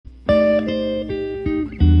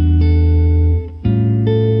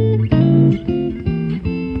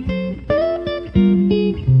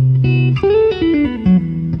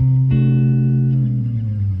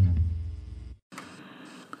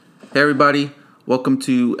everybody, welcome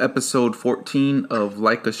to episode 14 of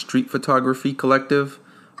Leica Street Photography Collective.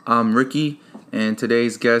 I'm Ricky, and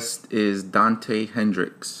today's guest is Dante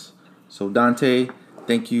Hendricks. So Dante,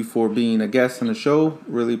 thank you for being a guest on the show.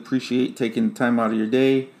 Really appreciate taking the time out of your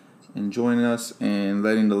day and joining us and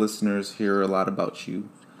letting the listeners hear a lot about you.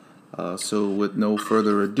 So with no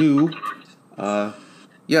further ado,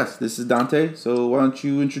 yes, this is Dante. So why don't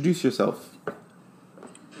you introduce yourself?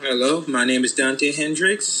 Hello, my name is Dante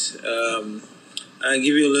Hendricks. I'll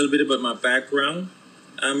give you a little bit about my background.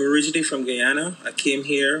 I'm originally from Guyana. I came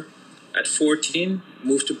here at 14,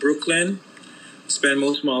 moved to Brooklyn, spent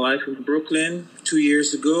most of my life in Brooklyn. 2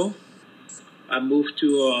 years ago, I moved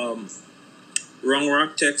to Round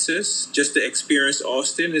Rock, Texas, just to experience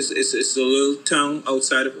Austin. It's a little town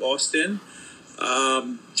outside of Austin.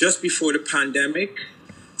 Just before the pandemic,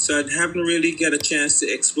 so I haven't really got a chance to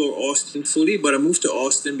explore Austin fully, but I moved to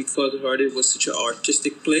Austin because I heard it was such an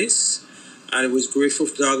artistic place, and it was great for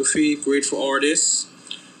photography, great for artists,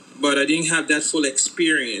 but I didn't have that full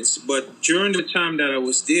experience. But during the time that I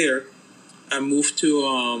was there, I moved to,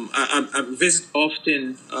 I visit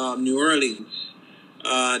often New Orleans,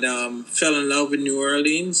 and fell in love with New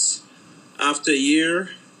Orleans. After a year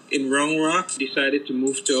in Round Rock, decided to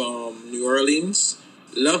move to New Orleans.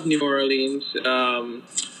 Love New Orleans.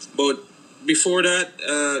 But before that,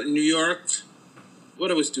 New York,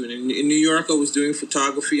 what I was doing. In New York, I was doing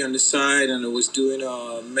photography on the side, and I was doing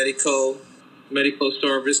medical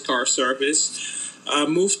service, car service. I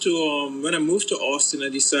moved to, when I moved to Austin, I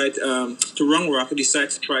decided, to Round Rock, I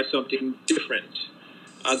decided to try something different.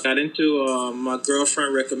 I got into, my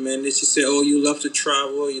girlfriend recommended, she said, oh, you love to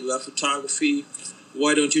travel, you love photography,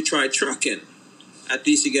 why don't you try trucking? At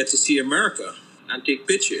least you get to see America and take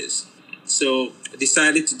pictures. So I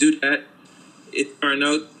decided to do that. It turned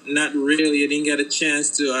out not really. I didn't get a chance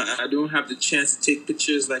to. I don't have the chance to take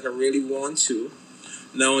pictures like I really want to.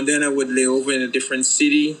 Now and then I would lay over in a different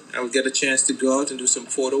city. I would get a chance to go out and do some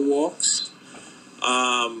photo walks.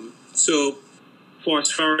 So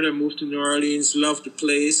fast forward, I moved to New Orleans. Love the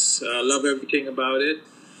place. Love everything about it.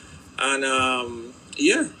 And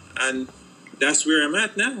and that's where I'm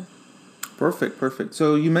at now. Perfect.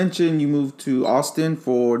 So you mentioned you moved to Austin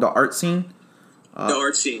for the art scene. The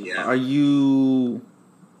art scene, yeah. Are you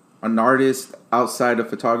an artist outside of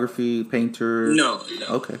photography, painter? No.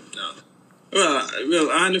 Okay. No. Well, I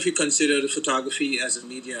don't know if you consider the photography as a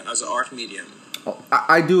media, as an art medium. Oh,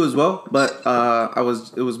 I do as well, but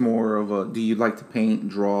it was more of a, do you like to paint,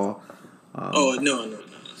 draw? No.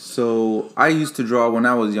 So I used to draw when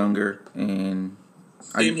I was younger, and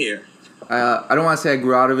Same here. I don't want to say I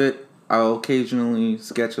grew out of it. I'll occasionally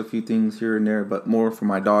sketch a few things here and there, but more for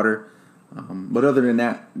my daughter. But other than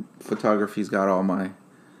that, photography's got all my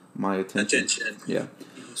attention. Yeah.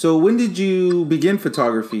 So when did you begin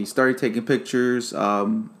photography? Started taking pictures,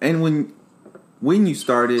 and when you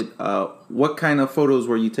started, what kind of photos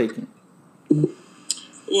were you taking?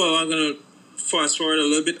 Well, I'm gonna fast forward a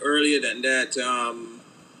little bit earlier than that.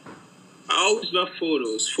 I always love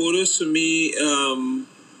photos. Photos for me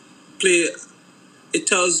play. It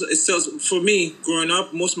tells for me growing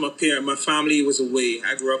up. Most of my family was away.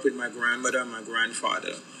 I grew up with my grandmother and my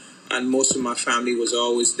grandfather, and most of my family was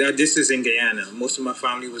always that. This is in Guyana. Most of my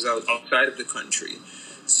family was outside of the country,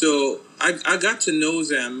 so I got to know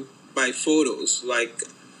them by photos. Like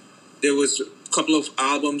there was a couple of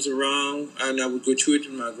albums around, and I would go through it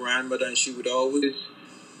with my grandmother, and she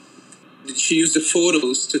used the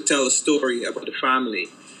photos to tell a story about the family.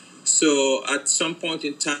 So at some point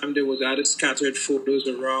in time, there was other scattered photos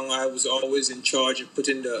around. I was always in charge of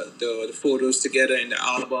putting the photos together in the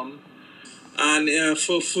album. And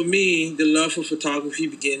for me, the love for photography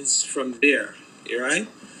begins from there, right?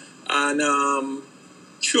 And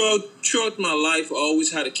throughout my life, I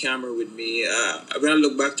always had a camera with me. When I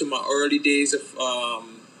look back to my early days of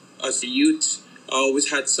as a youth, I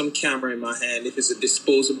always had some camera in my hand, if it's a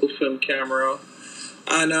disposable film camera.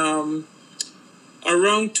 And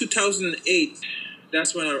around 2008,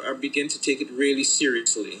 that's when I began to take it really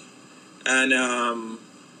seriously. And how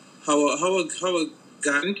I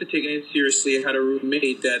got into taking it seriously, I had a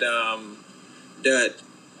roommate that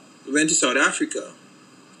went to South Africa,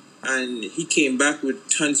 and he came back with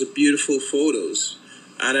tons of beautiful photos.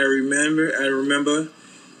 And I remember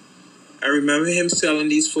him selling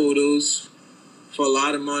these photos for a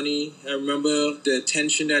lot of money. I remember the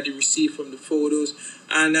attention that he received from the photos.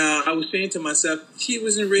 And I was saying to myself, he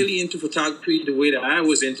wasn't really into photography the way that I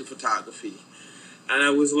was into photography. And I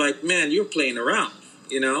was like, man, you're playing around.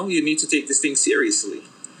 You need to take this thing seriously.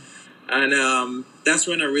 And that's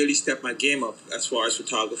when I really stepped my game up as far as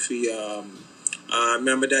photography. I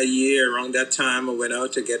remember that year, around that time, I went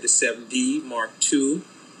out to get the 7D Mark II,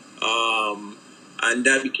 and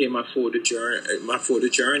that became my photo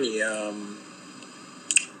journey.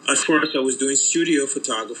 At first, I was doing studio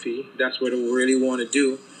photography. That's what I really want to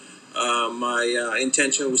do. My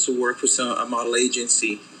intention was to work for a model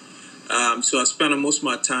agency. So I spent most of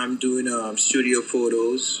my time doing studio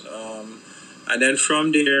photos. And then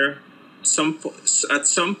from there, at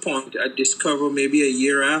some point, I discovered maybe a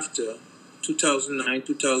year after, 2009,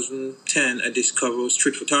 2010, I discovered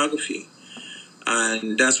street photography.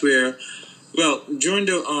 And that's where, well, during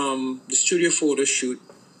the studio photo shoot,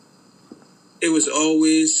 it was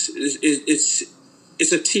always,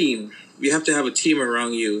 it's a team. You have to have a team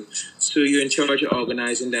around you. So you're in charge of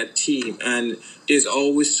organizing that team. And there's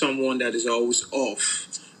always someone that is always off.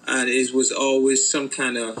 And it was always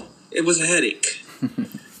it was a headache.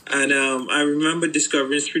 And I remember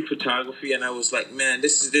discovering street photography, and I was like, man,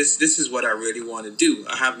 this is what I really want to do.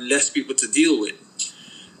 I have less people to deal with.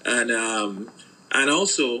 And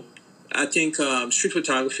also, I think street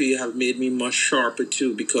photography have made me much sharper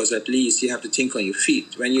too, because at least you have to think on your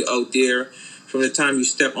feet. When you're out there, from the time you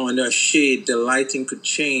step under a shade, the lighting could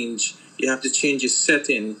change. You have to change your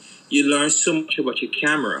setting. You learn so much about your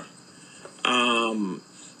camera.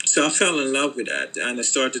 So I fell in love with that, and I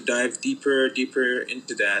started to dive deeper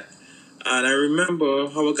into that. And I remember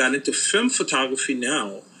how I got into film photography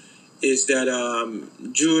now is that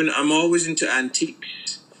I'm always into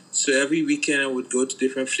antiques. So every weekend I would go to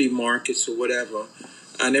different flea markets or whatever.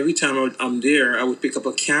 And every time I'm there, I would pick up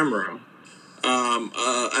a camera.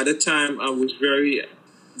 At the time,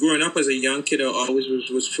 growing up as a young kid, I always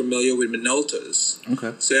was familiar with Minoltas.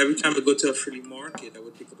 Okay. So every time I go to a flea market, I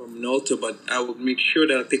would pick up a Minolta, but I would make sure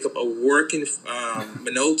that I pick up a working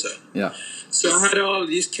Minolta. Yeah. So I had all of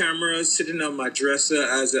these cameras sitting on my dresser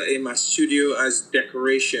in my studio as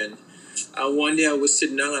decoration. One day I was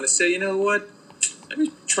sitting down and I said, you know what? Let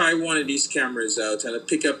me try one of these cameras out. And I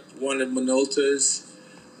pick up one of Minolta's,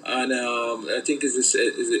 and I think is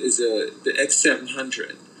the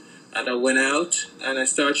X700. And I went out and I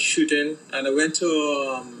started shooting. And I went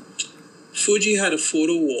to Fuji had a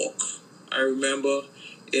photo walk. I remember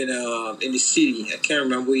in the city. I can't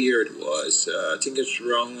remember what year it was. I think it's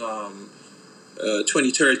around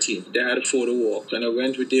 2013. They had a photo walk, and I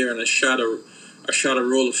went with there and I shot a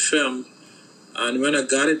roll of film. And when I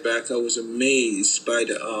got it back, I was amazed by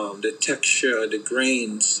the texture, the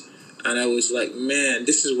grains, and I was like, man,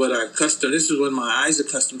 this is what this is what my eyes are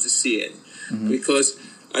accustomed to seeing. Mm-hmm. Because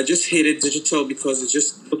I just hated digital because it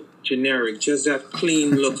just looked generic, just that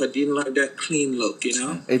clean look. I didn't like that clean look, you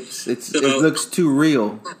know? It looks too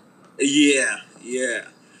real. Yeah.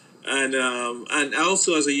 And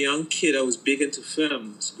also as a young kid, I was big into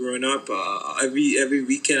films. Growing up, every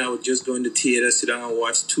weekend I would just go in the theater, sit down and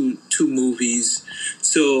watch two movies.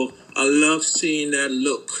 So I love seeing that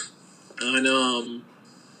look. And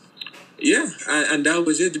and that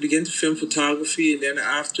was it. To begin to film photography, and then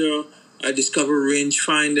after I discovered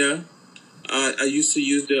rangefinder, I used to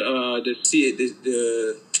use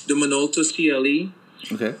the Minolta CLE.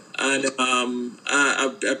 Okay. And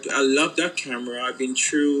I love that camera. I've been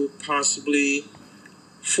through possibly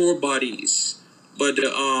 4 bodies, but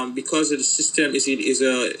because of the system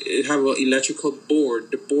it have an electrical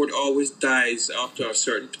board. The board always dies after a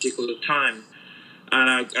certain particular time,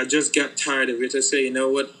 and I just got tired of it. I say, you know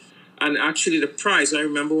what? And actually, the price. I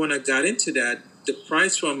remember when I got into that, the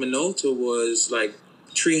price for a Minolta was like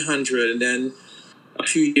 $300, and then a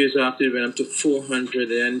few years after it went up to $400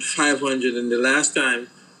 and $500, and the last time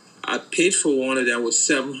I paid for one of them was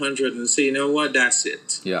 $700, and say, you know what, that's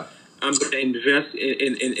it. Yeah, I'm going to invest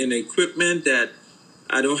in equipment that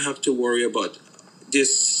I don't have to worry about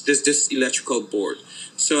this electrical board.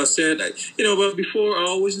 So I said, but before I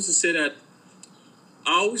always used to say that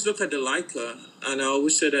I always look at the Leica, and I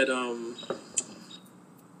always said that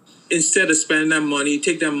instead of spending that money,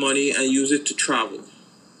 take that money and use it to travel,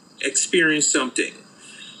 experience something.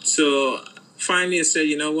 So finally I said,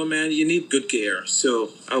 you know what, man, you need good gear. So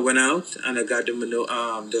I went out and I got the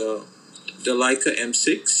Leica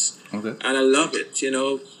M6. Okay. And I love it.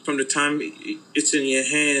 From the time it's in your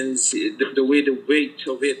hands, the way the weight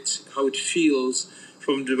of it, how it feels,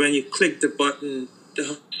 when you click the button,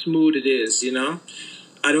 how smooth it is,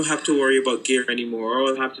 I don't have to worry about gear anymore.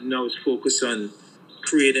 All I have to know is focus on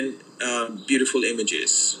creating beautiful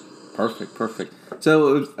images. Perfect.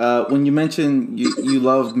 So when you mentioned you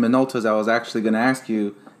loved Minoltas, I was actually going to ask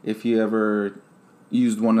you if you ever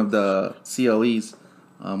used one of the CLEs,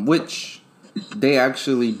 which they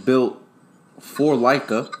actually built for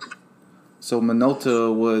Leica. So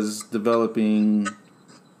Minolta was developing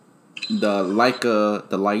the Leica,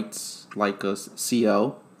 the lights, Leica's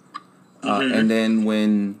CL. And then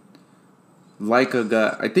when Leica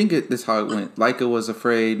got, I think this is how it went. Leica was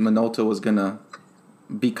afraid Minolta was gonna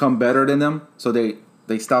become better than them, so they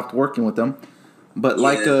stopped working with them. But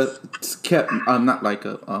Leica kept, not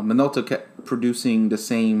Leica, Minolta kept producing the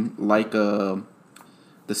same Leica,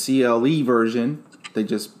 the CLE version. They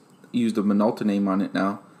just used the Minolta name on it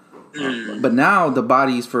now. But now the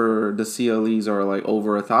bodies for the CLEs are like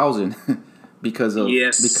over 1,000 because of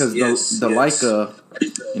the Leica,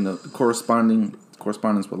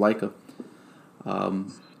 correspondence with Leica.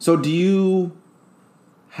 So do you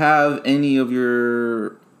have any of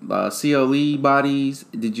your CLE bodies?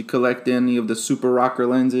 Did you collect any of the Super Rocker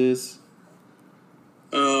lenses?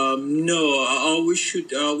 No, I always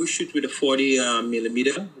shoot with a 40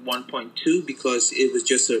 millimeter 1.2 because it was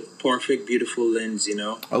just a perfect, beautiful lens,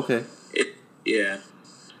 Okay.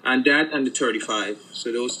 And that and the 35.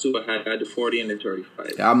 So those two I had the 40 and the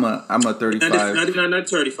 35. Yeah, I'm a 35. Not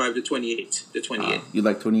 35, the 28. The 28. You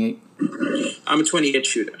like 28? I'm a 28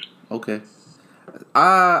 shooter. Okay.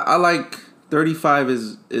 I like 35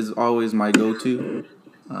 is always my go-to.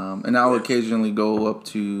 And I'll occasionally go up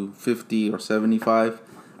to 50 or 75.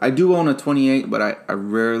 I do own a 28, but I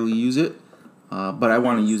rarely use it. But I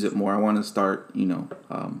want to use it more. I want to start,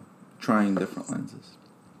 trying different lenses.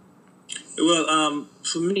 Well,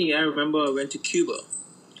 for me, I remember I went to Cuba,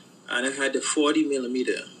 and I had the 40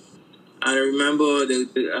 millimeter. And I remember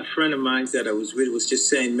a friend of mine that I was with was just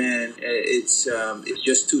saying, "Man, it's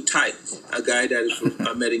just too tight." A guy that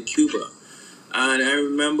I met in Cuba. And I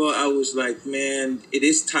remember I was like, man, it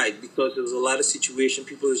is tight because there was a lot of situation.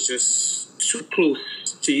 People is just too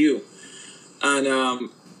close to you. And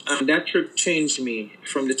that trip changed me.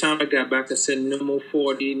 From the time I got back, I said, no more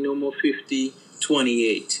 40, no more 50,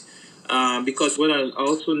 28. Because what I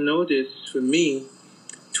also noticed for me,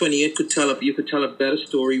 28 you could tell a better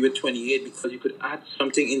story with 28 because you could add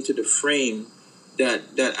something into the frame that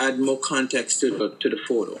add more context to the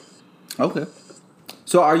photo. Okay.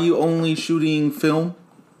 So are you only shooting film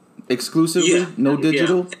exclusively? Yeah. No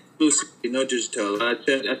digital? Yeah, exclusively, no digital. I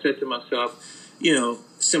said to myself,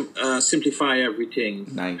 simplify everything.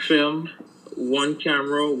 Nice. Film, one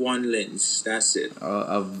camera, one lens. That's it.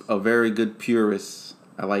 A very good purist.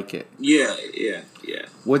 I like it. Yeah.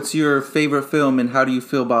 What's your favorite film and how do you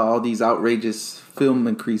feel about all these outrageous film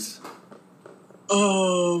increase?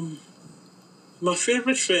 My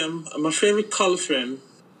favorite color film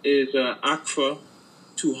is Agfa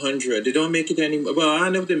 200. They don't make it anymore. Well, I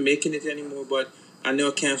know they're making it anymore, but I know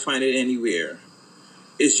I can't find it anywhere.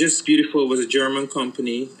 It's just beautiful. It was a German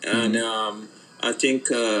company, and I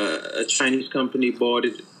think a Chinese company bought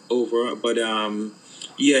it over. But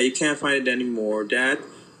you can't find it anymore. That,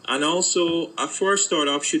 and also I first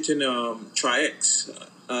started off shooting Tri-X,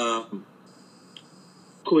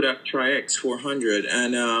 Kodak Tri-X 400,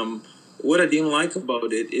 and what I didn't like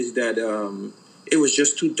about it is that it was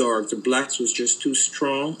just too dark. The blacks was just too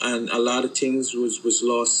strong, and a lot of things was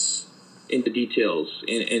lost in the details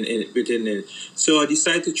within it. So I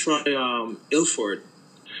decided to try Ilford.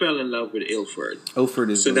 Fell in love with Ilford. Ilford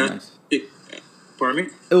is really nice. Pardon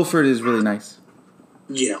me? Ilford is really nice.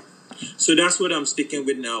 Yeah. So that's what I'm sticking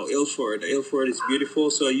with now. Ilford. Ilford is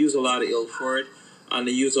beautiful. So I use a lot of Ilford, and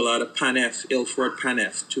I use a lot of Ilford Pan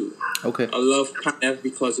F too. Okay. I love Pan F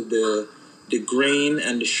because of the grain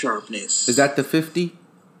and the sharpness. Is that the 50?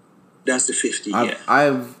 That's the 50, yeah.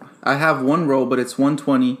 I have one roll, but it's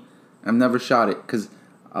 120. I've never shot it because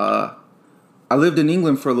I lived in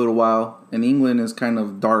England for a little while, and England is kind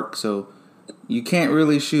of dark, so you can't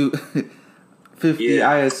really shoot 50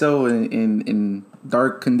 ISO in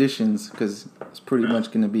dark conditions because it's pretty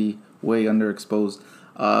much going to be way underexposed.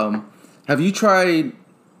 Have you tried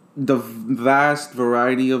the vast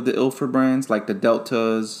variety of the Ilford brands, like the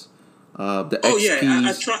Deltas? The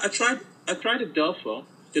XPs. I tried the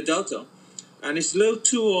Delta, and it's a little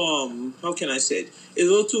too how can I say it? It's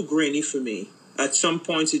a little too grainy for me. At some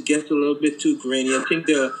points, it gets a little bit too grainy. I think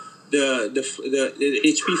the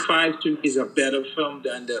HP5 to me is a better film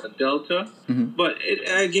than the Delta, but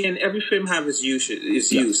again, every film has its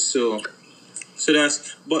use. So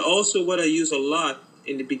that's. But also, what I use a lot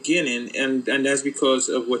in the beginning, and that's because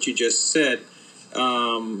of what you just said,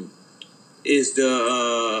 is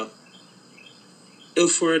the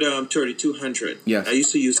Ilford 3200. Yes. I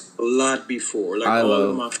used to use a lot before, like all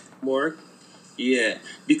of my work. Yeah,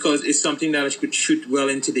 because it's something that I could shoot well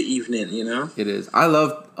into the evening, It is. I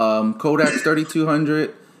love Kodak's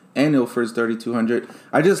 3200 and Ilford's 3200.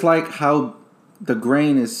 I just like how the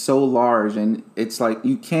grain is so large, and it's like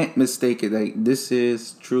you can't mistake it. Like, this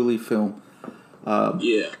is truly film.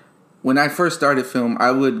 when I first started film,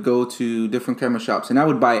 I would go to different camera shops and I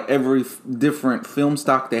would buy every different film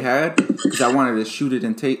stock they had because I wanted to shoot it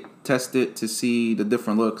and test it to see the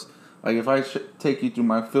different looks. Like if I take you through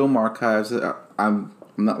my film archives, I'm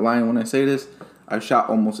not lying when I say this. I've shot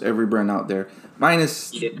almost every brand out there,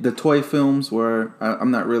 minus the toy films where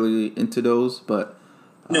I'm not really into those. But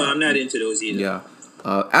no, I'm not into those either. Yeah,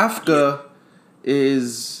 Afka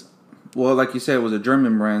is, well, like you said, it was a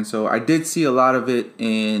German brand, so I did see a lot of it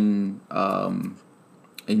in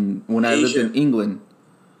when I lived in England.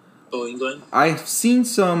 Oh, England. I've seen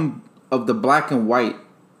some of the black and white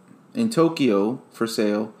in Tokyo for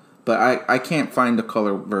sale, but I can't find the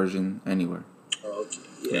color version anywhere. Okay.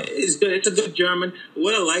 Yeah, it's good. It's a good German.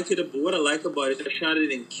 What I like about it, I shot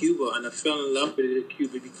it in Cuba, and I fell in love with it in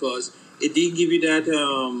Cuba because it didn't give you that.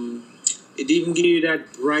 It didn't give you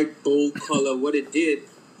that bright, bold color. What it did,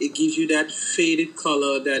 it gives you that faded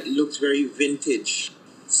color that looks very vintage.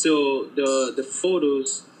 So the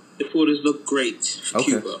photos look great for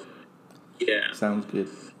Cuba. Yeah. Sounds good.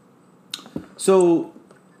 So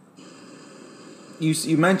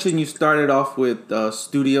you mentioned you started off with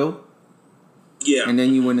studio. Yeah. And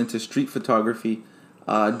then you went into street photography.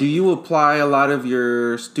 Do you apply a lot of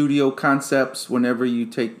your studio concepts whenever you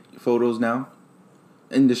take photos now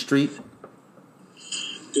in the street?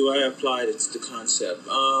 Do I apply it to the concept?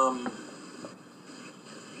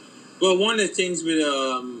 Well, one of the things with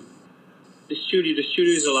the studio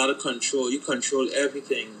is a lot of control. You control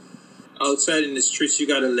everything. Outside in the streets, you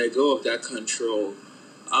got to let go of that control.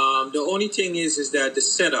 The only thing is that the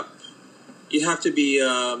setup. You have to be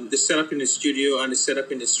the setup in the studio and the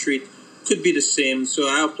setup in the street could be the same. So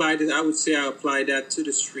I would say I apply that to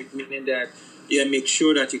the street, meaning that make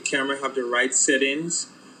sure that your camera have the right settings,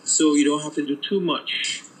 so you don't have to do too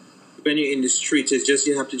much when you're in the street. It's just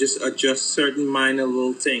you have to just adjust certain minor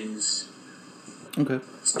little things. Okay.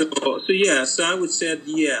 So I would say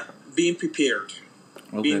being prepared,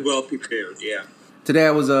 being well prepared. Yeah. Today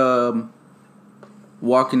I was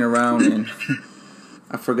walking around and.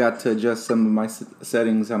 I forgot to adjust some of my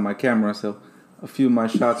settings on my camera, so a few of my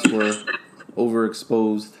shots were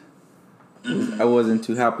overexposed. I wasn't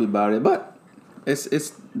too happy about it, but it's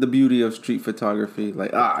the beauty of street photography.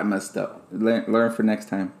 Like, I messed up. Learn for next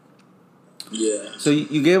time. Yeah. So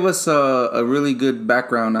you gave us a really good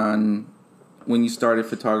background on when you started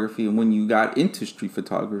photography and when you got into street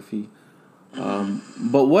photography.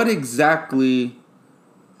 But what exactly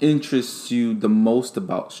interests you the most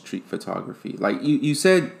about street photography? Like you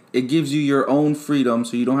said, it gives you your own freedom,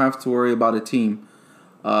 so you don't have to worry about a team.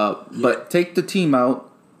 But take the team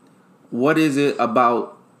out. What is it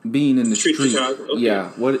about being in the street? Okay. Yeah.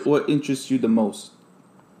 What interests you the most?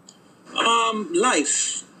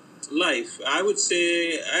 Life. I would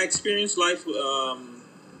say I experienced life. I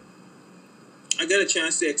got a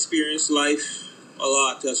chance to experience life a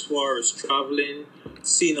lot as far as traveling,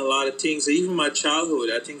 seeing a lot of things. Even my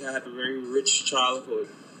childhood, I think I had a very rich childhood.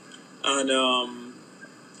 And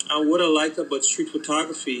what I like about street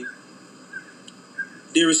photography,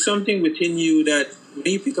 there is something within you that when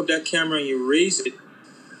you pick up that camera and you raise it,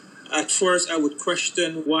 at first I would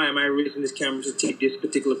question, why am I raising this camera to take this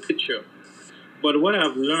particular picture? But what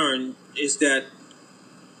I've learned is that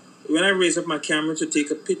when I raise up my camera to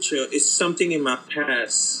take a picture, it's something in my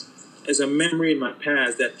past. As a memory in my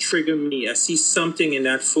past that triggered me. I see something in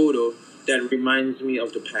that photo that reminds me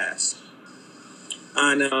of the past.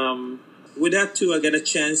 And with that too, I get a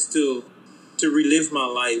chance to relive my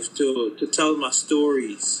life, to tell my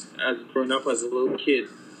stories as growing up as a little kid.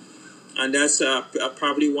 And that's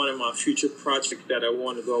probably one of my future projects that I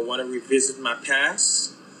want to go. I want to revisit my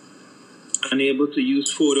past and able to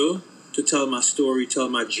use photo to tell my story, tell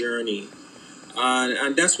my journey.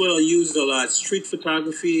 And that's what I use a lot. Street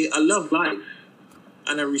photography. I love life,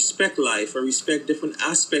 and I respect life. I respect different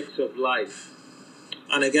aspects of life,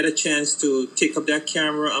 and I get a chance to take up that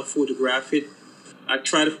camera and photograph it. I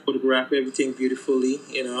try to photograph everything beautifully,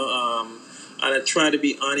 and I try to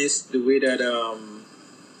be honest. The way that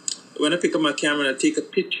when I pick up my camera and I take a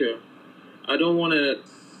picture, I don't want to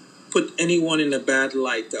put anyone in a bad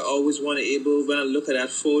light. I always want to when I look at that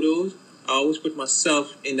photo, I always put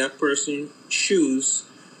myself in that person's shoes,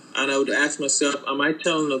 and I would ask myself, am I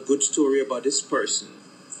telling a good story about this person?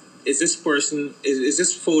 Is this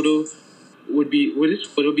photo would this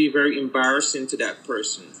photo be very embarrassing to that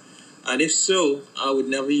person? And if so, I would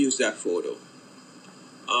never use that photo.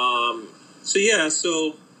 So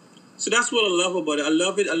that's what I love about it. I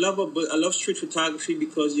love it. I love street photography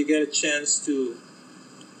because you get a chance to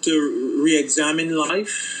re-examine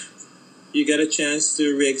life. You get a chance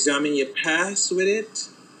to re-examine your past with it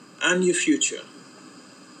and your future.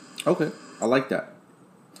 Okay, I like that.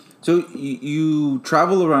 So you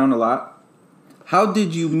travel around a lot. How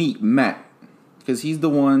did you meet Matt? Because he's the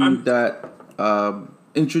one that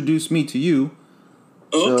introduced me to you.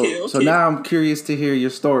 So Okay. now I'm curious to hear your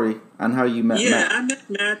story on how you met Yeah, Matt. I met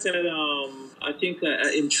Matt at I think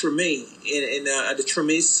in Treme in at the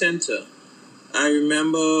Treme Center. I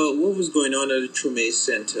remember what was going on at the Treme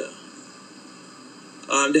Center.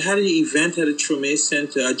 They had an event at the Treme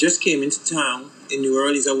Center. I just came into town in New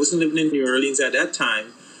Orleans. I wasn't living in New Orleans at that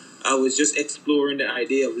time. I was just exploring the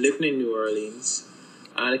idea of living in New Orleans.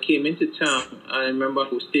 And I came into town. I remember I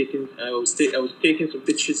was taking some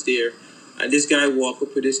pictures there, and this guy walked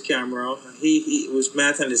up with his camera. He was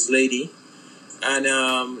Matt and his lady, and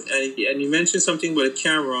he mentioned something about a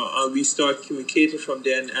camera. And we started communicating from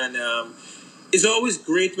then, and it's always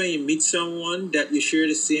great when you meet someone that you share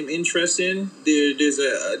the same interest in. There's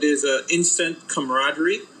a instant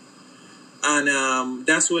camaraderie, and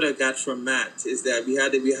that's what I got from Matt. Is that we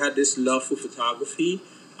had this love for photography,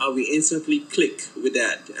 and we instantly click with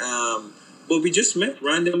that. But we just met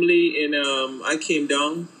randomly, and I came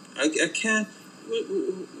down. I can't.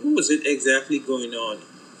 What was it exactly going on?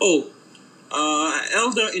 Oh,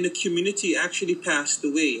 elder in the community actually passed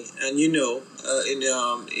away, and in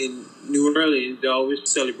New Orleans, they always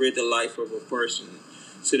celebrate the life of a person,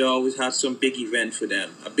 so they always have some big event for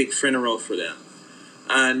them, a big funeral for them,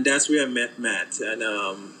 and that's where I met Matt,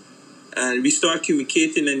 and we started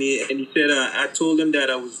communicating, and he said I told him that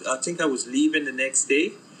I think I was leaving the next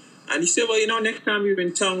day. And he said, well, next time you're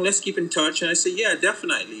in town, let's keep in touch. And I said, yeah,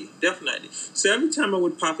 definitely, definitely. So every time I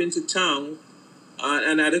would pop into town,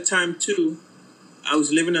 and at the time, too, I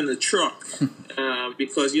was living in a truck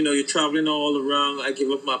because, you're traveling all around. I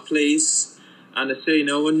give up my place. And I say,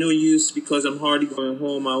 no use because I'm hardly going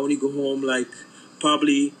home. I only go home like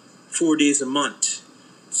probably 4 days a month.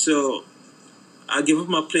 So I give up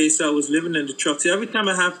my place. I was living in the truck. So every time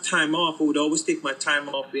I have time off, I would always take my time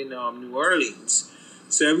off in New Orleans.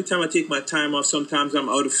 So every time I take my time off, sometimes I'm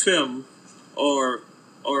out of film or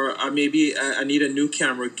I need a new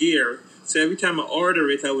camera gear. So every time I order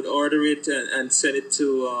it, I would order it and send it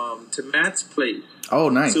to Matt's place. Oh,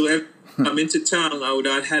 nice. So every time I'm into town,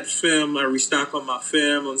 I had film, I restock on my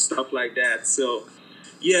film and stuff like that. So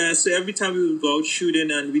yeah, so every time we would go out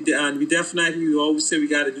shooting, and we always say we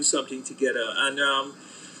got to do something together. And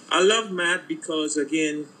I love Matt because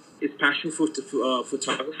again, his passion for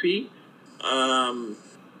photography.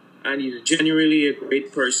 And he's genuinely a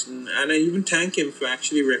great person. And I even thank him for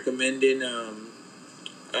actually recommending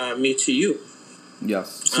me to you.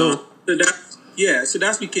 Yes. So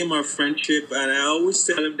that's became our friendship. And I always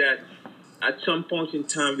tell him that at some point in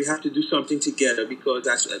time we have to do something together, because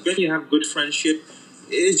that's when you have good friendship.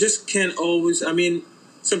 It just can't always. I mean,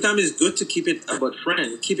 sometimes it's good to keep it about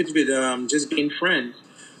friends, keep it with just being friends.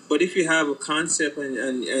 But if you have a concept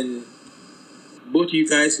and both of you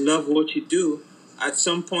guys love what you do, at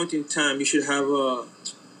some point in time you should have a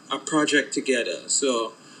project together.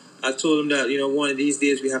 So I told him that one of these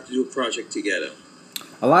days we have to do a project together.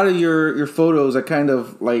 A lot of your photos, I kind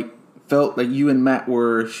of like felt like you and Matt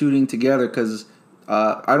were shooting together because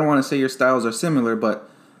I don't want to say your styles are similar, but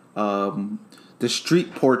the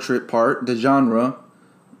street portrait part, the genre,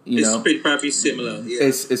 it's probably similar. Yeah.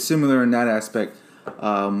 It's similar in that aspect.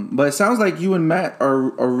 But it sounds like you and Matt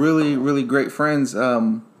are really, really great friends.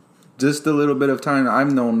 Just a little bit of time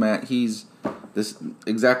I've known Matt, he's this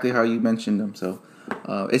exactly how you mentioned him. So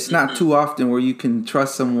it's not too often where you can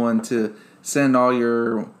trust someone to send all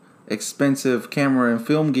your expensive camera and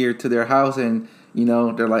film gear to their house, and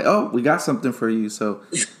they're like, "Oh, we got something for you." So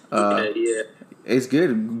yeah. It's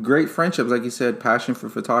good. Great friendships, like you said, passion for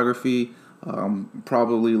photography.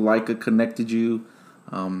 Probably Leica connected you.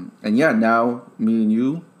 And yeah, now me and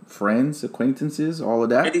you, friends, acquaintances, all of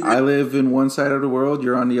that. I live in one side of the world,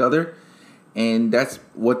 you're on the other. And that's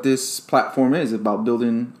what this platform is about,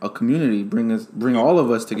 building a community, bring all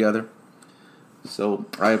of us together. So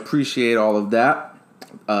I appreciate all of that.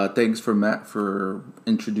 Thanks for Matt for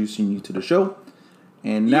introducing you to the show.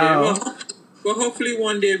 And now, well, hopefully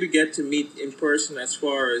one day we get to meet in person. As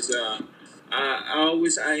far as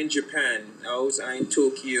I in Japan, I always in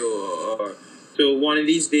Tokyo, or so one of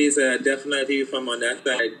these days, definitely if I'm on that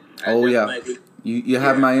side. You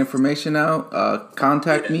have my information now.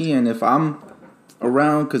 Contact me, and if I'm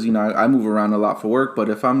around, because I move around a lot for work, but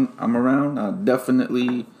if I'm around,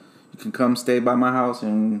 definitely you can come stay by my house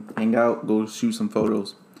and hang out, go shoot some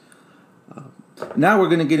photos. Now we're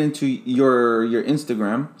gonna get into your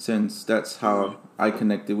Instagram, since that's how I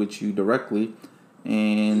connected with you directly,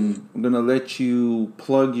 and I'm gonna let you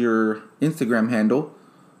plug your Instagram handle,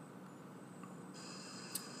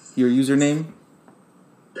 your username.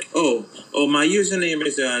 My username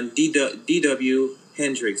is DW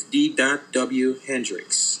Hendrix. D.W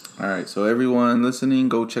Hendrix. All right, so everyone listening,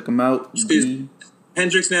 go check him out.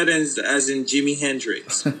 Hendrix, not as in Jimi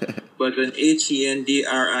Hendrix, but an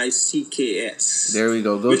HENDRICKS. There we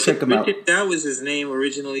go. Go check him out. That was his name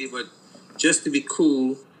originally, but just to be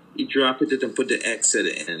cool, he dropped it and put the X at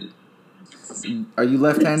the end. Are you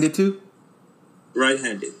left-handed too?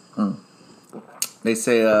 Right-handed. They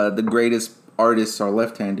say the greatest artists are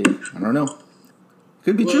left-handed. I don't know.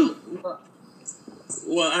 Could be true.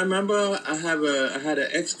 Well, I remember I had an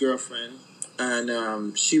ex-girlfriend,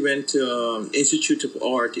 and she went to Institute of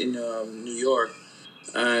Art in New York,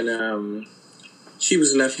 and she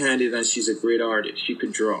was left-handed, and she's a great artist. She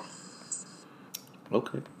could draw.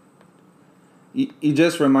 Okay. You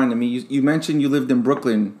just reminded me. You mentioned you lived in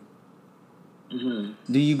Brooklyn. Mm-hmm.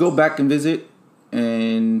 Do you go back and visit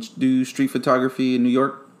and do street photography in New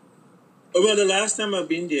York? Well, the last time I've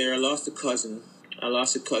been there, I lost a cousin.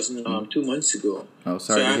 2 months ago. Oh,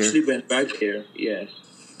 sorry. So I actually went back there. Yes,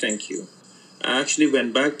 thank you. I actually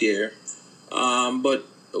went back there, but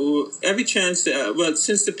every chance.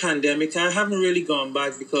 Since the pandemic, I haven't really gone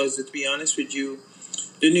back because, to be honest with you,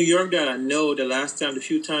 the New York that I know, the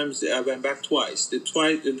few times I went back twice. The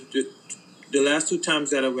last 2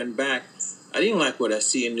 times that I went back, I didn't like what I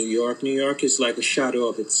see in New York. New York is like a shadow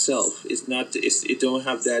of itself. It's not. It don't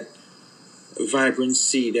have that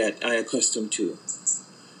vibrancy that I accustomed to.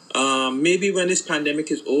 Maybe when this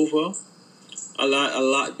pandemic is over, a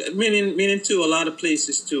lot. Meaning too, a lot of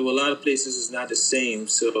places is not the same.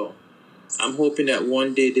 So I'm hoping that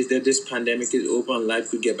one day this pandemic is over and life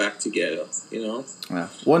could get back together. You know. Yeah.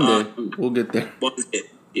 One day we'll get there. One day,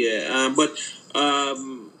 yeah.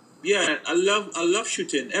 Yeah, I love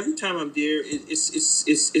shooting. Every time I'm there,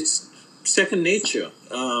 it's second nature.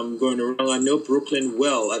 Going around, I know Brooklyn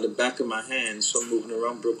well at the back of my hand, so I'm moving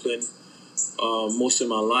around Brooklyn most of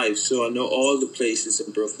my life. So I know all the places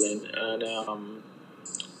in Brooklyn, and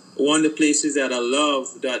one of the places that I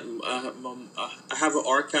love that I have an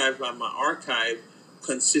archive. My archive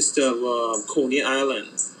consists of Coney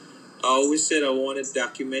Island. I always said I want to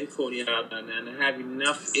document Coney Island, and I have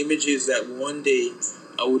enough images that one day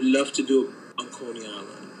I would love to do on Coney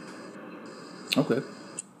Island. Okay.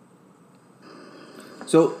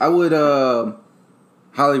 So I would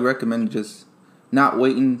highly recommend just not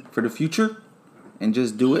waiting for the future and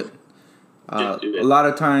just do it. A lot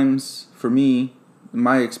of times for me,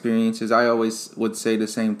 my experience is I always would say the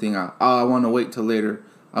same thing. I want to wait till later.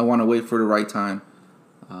 I want to wait for the right time.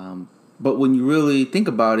 But when you really think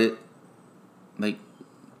about it, like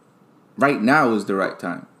right now is the right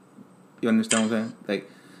time. You understand what I'm saying? Like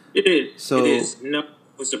it is. So it is. No,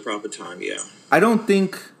 it's the proper time. Yeah. I don't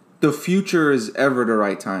think the future is ever the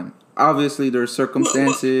right time. Obviously, there's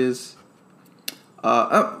circumstances.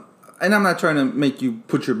 And I'm not trying to make you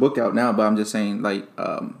put your book out now, but I'm just saying, like,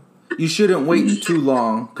 you shouldn't wait too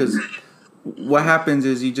long because what happens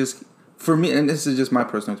is you just, for me, and this is just my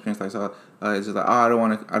personal experience. Like, so it's just like, I don't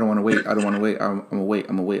want to wait. I'm gonna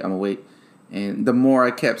wait. And the more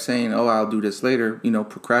I kept saying, I'll do this later,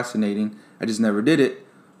 procrastinating, I just never did it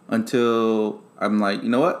until I'm like, you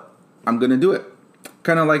know what, I'm gonna do it.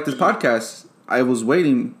 Kind of like this podcast. I was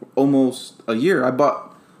waiting almost a year. I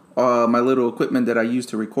bought my little equipment that I used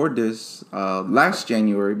to record this last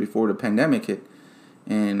January before the pandemic hit.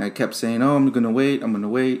 And I kept saying, I'm going to wait.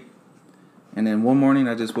 And then one morning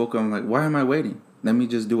I just woke up. I'm like, why am I waiting? Let me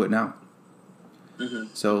just do it now. Mm-hmm.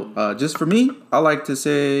 So just for me, I like to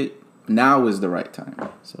say now is the right time.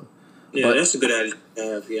 So yeah, that's a good idea to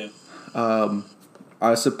have, yeah.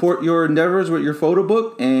 I support your endeavors with your photo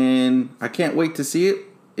book, and I can't wait to see it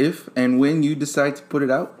if and when you decide to put it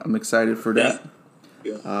out. I'm excited for that.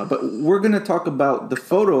 Yeah. But we're going to talk about the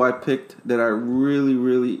photo I picked that I really,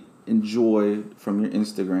 really enjoyed from your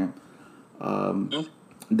Instagram.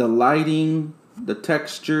 The lighting, the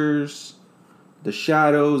textures, the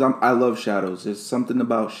shadows. I love shadows. There's something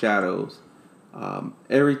about shadows.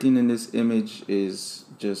 Everything in this image is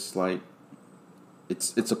just like,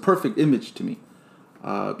 it's a perfect image to me.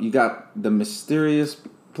 You got the mysterious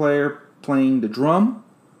player playing the drum.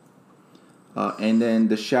 And then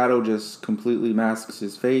the shadow just completely masks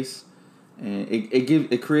his face, and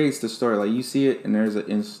it creates the story. Like you see it, and there's an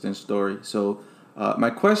instant story. So my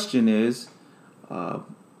question is,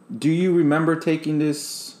 do you remember taking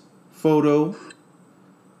this photo?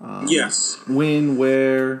 Yes. When,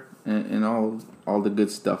 where, and all the good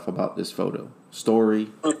stuff about this photo story.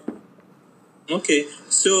 Okay,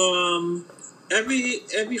 so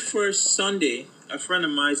every first Sunday, a friend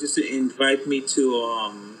of mine used to invite me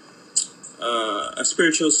to a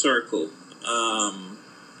spiritual circle.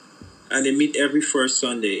 and they meet every first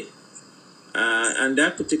Sunday. And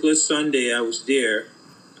that particular Sunday, I was there,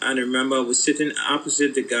 and I remember I was sitting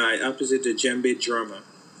opposite the guy, opposite the djembe drummer,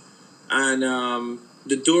 and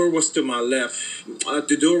the door was to my left,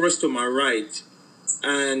 the door was to my right,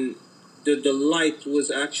 and the light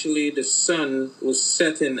was actually, the sun was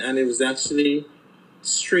setting, and it was actually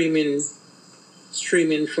streaming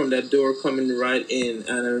from that door coming right in.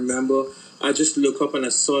 And I remember I just looked up and I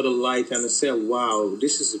saw the light and I said, wow,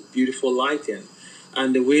 this is a beautiful lighting.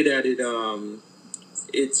 And the way that it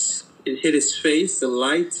hit his face, the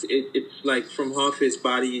light, it's like from half his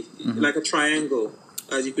body, like a triangle,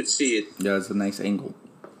 as you could see it. Yeah, it's a nice angle.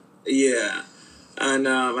 Yeah. And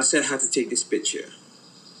I said I had to take this picture.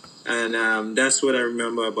 And that's what I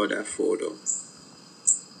remember about that photo.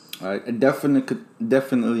 I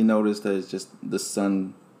definitely noticed that it's just the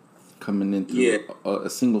sun coming in through a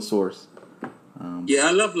single source. Yeah,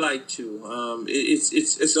 I love light too.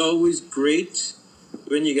 It's always great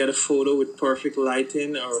when you get a photo with perfect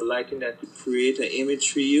lighting, or lighting that could create an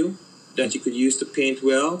image for you that you could use to paint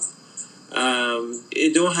well.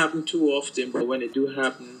 It don't happen too often, but when it do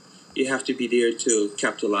happen, you have to be there to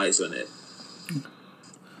capitalize on it.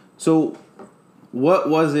 So, what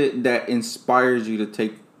was it that inspired you to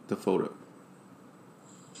take the photo?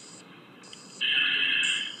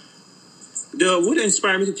 What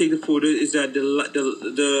inspired me to take the photo is that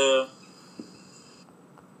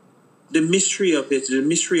the mystery of it, the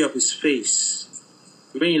mystery of his face.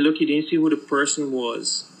 When you look, you didn't see who the person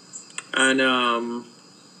was, and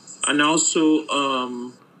also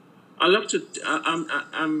I love to.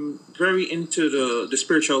 I'm very into the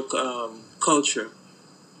spiritual culture,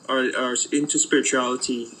 or into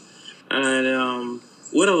spirituality, and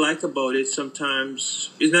what I like about it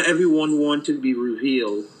sometimes is not everyone want to be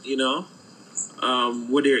revealed. You know.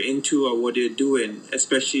 What they're into or what they're doing,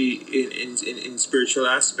 especially in spiritual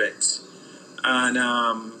aspects. And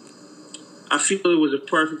I feel it was a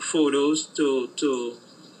perfect photos to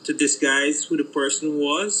disguise who the person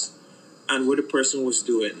was and what the person was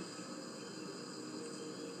doing.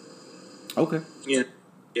 Okay. Yeah.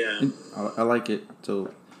 Yeah. I like it.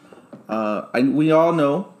 So, we all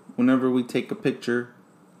know whenever we take a picture,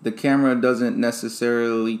 the camera doesn't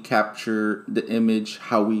necessarily capture the image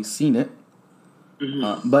how we seen it.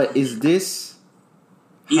 But is this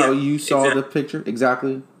how you saw the picture?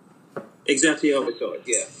 Exactly? Exactly how I saw it,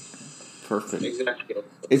 yeah. Perfect. Exactly.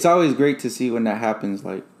 It's always great to see when that happens.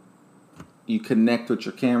 Like, you connect with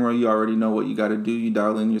your camera, you already know what you got to do, you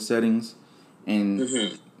dial in your settings, and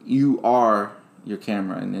you are your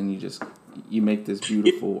camera, and then you make this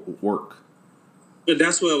beautiful work. But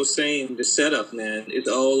that's what I was saying, the setup, man. It's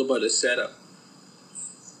all about the setup.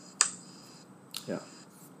 Yeah,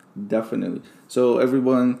 definitely. So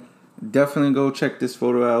everyone, definitely go check this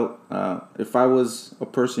photo out. If I was a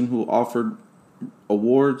person who offered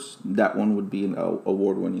awards, that one would be an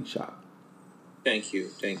award-winning shot. Thank you.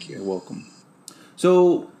 You're welcome.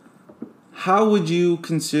 So, how would you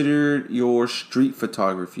consider your street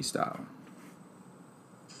photography style?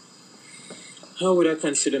 How would I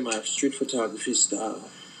consider my street photography style?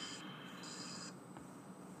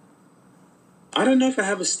 I don't know if I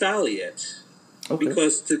have a style yet. Okay.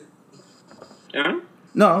 Because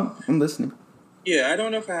No, I'm listening. Yeah, I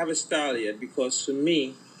don't know if I have a style yet, because for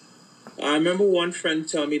me, I remember one friend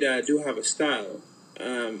tell me that I do have a style.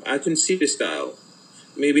 I can see the style.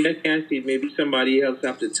 Maybe I can't see it. Maybe somebody else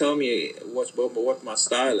have to tell me what my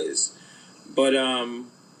style is. But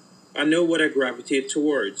I know what I gravitate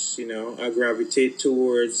towards. You know, I gravitate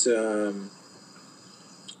towards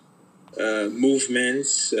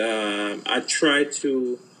movements. I try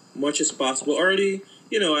to, much as possible, early.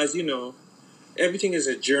 You know, as you know, everything is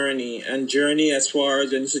a journey, and journey as far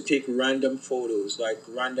as I used to take random photos, like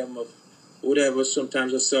random of whatever.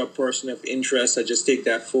 Sometimes I saw a person of interest, I just take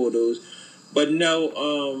that photos. But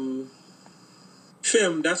no,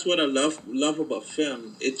 film. That's what I love about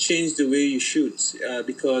film. It changed the way you shoot,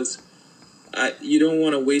 because you don't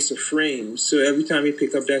want to waste a frame. So every time you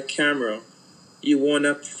pick up that camera, you want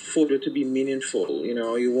that photo to be meaningful. You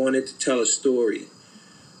know, you want it to tell a story.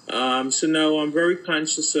 So now I'm very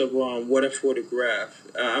conscious of what I photograph.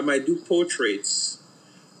 I might do portraits.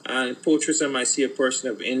 And portraits, I might see a person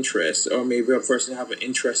of interest, or maybe a person have an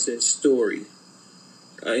interesting story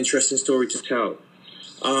to tell.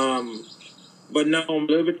 But now I'm a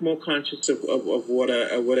little bit more conscious of what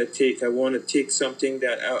I take. I want to take something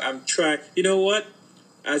that I'm trying. You know what?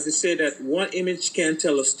 As they say, that one image can't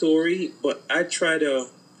tell a story, but I try to.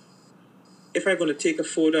 If I'm going to take a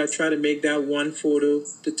photo, I try to make that one photo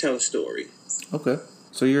to tell a story. Okay.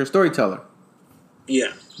 So you're a storyteller.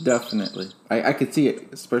 Yeah. Definitely. I could see it,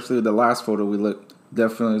 especially with the last photo we looked.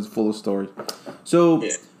 definitely is full of story. So,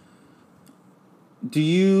 Yeah. do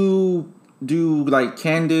you do like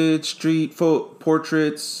candid street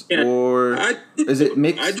portraits, Yeah, or I do is it both. I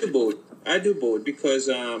mixed? do both. I do both because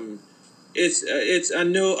it's I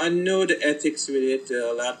know the ethics with it.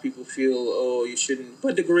 A lot of people feel, oh, you shouldn't,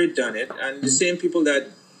 but the great done it, and Mm-hmm. the same people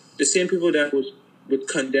that would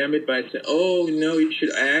condemn it by saying, oh no, you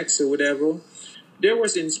should ask or whatever. There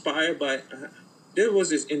was inspired by there was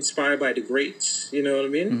this inspired by the greats. You know what I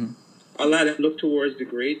mean? Mm-hmm. A lot of look towards the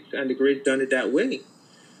greats, and the greats done it that way.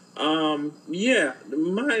 Yeah,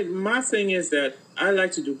 my thing is that I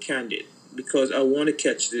like to do candid because I want to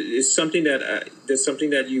catch it's something that there's something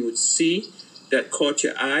that you would see that caught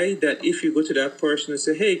your eye. That if you go to that person and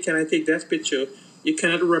say, "Hey, can I take that picture?" You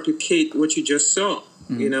cannot replicate what you just saw.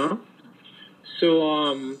 You Mm-hmm. know,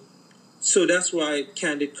 so so that's why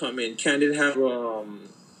candid come in. Candid have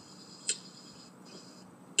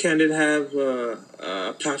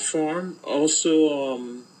a platform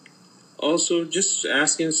also. Also just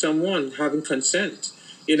asking someone, having consent,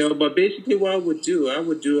 but basically what I would do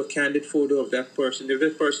a candid photo of that person. If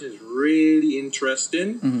that person is really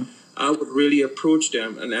interesting, Mm-hmm. I would really approach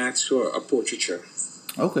them and ask for a portraiture.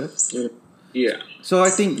 Okay. Yeah. Yeah. So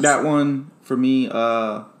I think that one for me,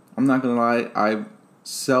 I'm not gonna lie, I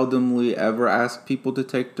seldomly ever ask people to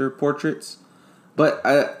take their portraits, but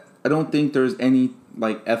I don't think there's any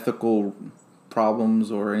like ethical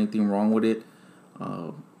problems or anything wrong with it.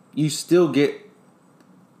 Uh, you still get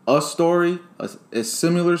a story, a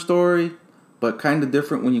similar story, but kind of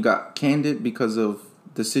different when you got candid because of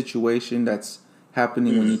the situation that's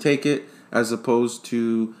happening when you Mm-hmm. take it, as opposed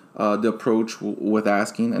to the approach with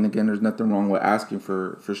asking. And again, there's nothing wrong with asking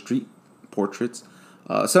for street portraits.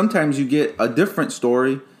 Sometimes you get a different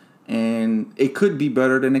story, and it could be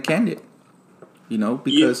better than a candid. Yeah,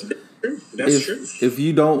 Because that's true. That's true. if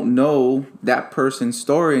you don't know that person's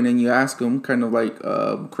story and then you ask them, kind of like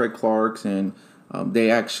Craig Clark's, and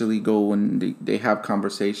they actually go and they have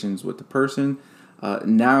conversations with the person.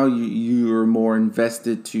 Now you're more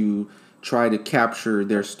invested to try to capture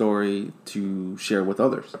their story to share with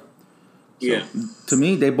others. So Yeah, to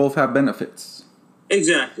me, they both have benefits.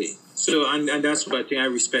 exactly. So and that's what I think. I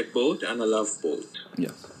respect both and I love both.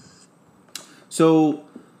 Yes. So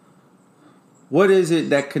what is it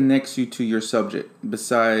that connects you to your subject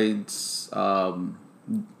besides,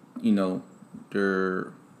 you know,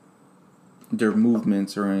 their their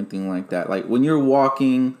movements or anything like that? Like when you're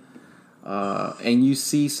walking and you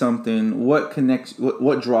see something, what connects?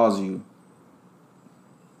 What draws you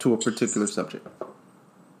to a particular subject?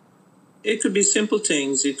 It could be simple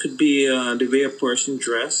things. It could be the way a person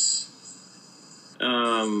dress,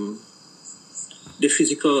 um, the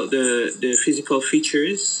physical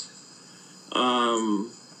features.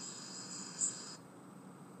 Um,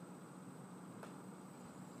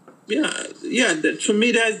 yeah. For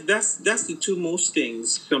me, that's the two most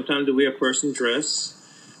things. Sometimes the way a person dress,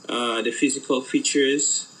 the physical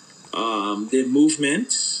features, the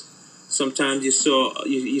movements. Sometimes you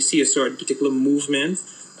see a certain particular movement,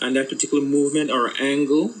 and that particular movement or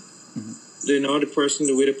angle. Mm-hmm.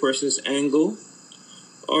 The way the person is angled,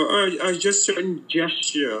 or just certain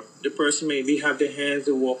gesture. The person maybe have their hands,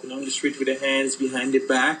 they're walking on the street with their hands behind their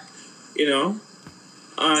back. You know,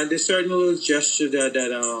 there's certain little gesture that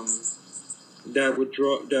would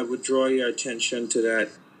draw your attention to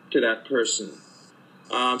that person.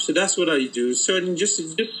 So that's what I do. Just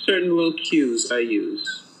certain little cues I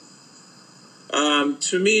use.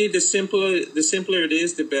 To me, the simpler it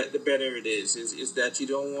is, the better it is. Is that you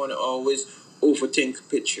don't want to always overthink a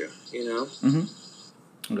picture. You know.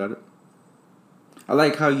 Mm-hmm. Got it. I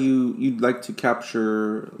like how you like to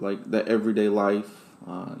capture like the everyday life.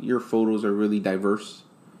 Your photos are really diverse,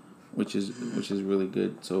 which is really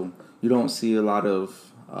good. So you don't see a lot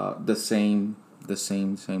of the same.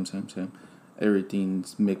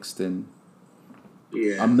 Everything's mixed in a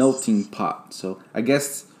Yeah. melting pot. So I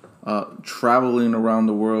guess traveling around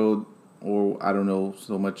the world, or I don't know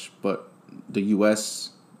so much, but the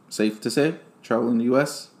U.S. Safe to say, traveling the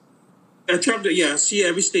U.S. I traveled. Yeah, I see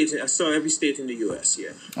every state. I saw every state in the U.S.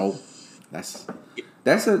 Yeah. Oh, that's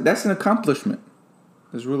that's an accomplishment.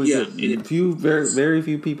 It's really Yeah. good. Very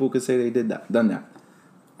few people could say they done that.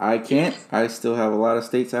 I can't. I still have a lot of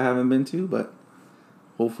states I haven't been to, but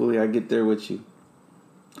hopefully I get there with you.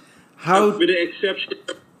 How With the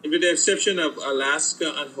exception of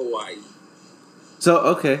Alaska and Hawaii. so?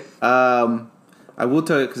 Okay. I will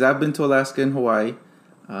tell you because I've been to Alaska and Hawaii.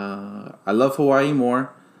 I love Hawaii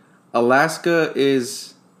more. Alaska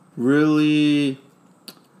is really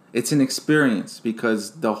it's an experience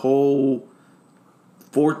because the whole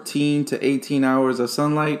 14 to 18 hours of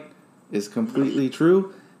sunlight is completely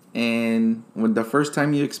true. And when the first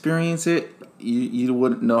time you experience it, you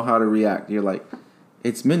wouldn't know how to react. You're like,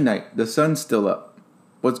 it's midnight. The sun's still up.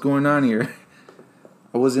 What's going on here?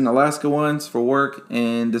 I was in Alaska once for work,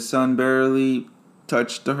 and the sun barely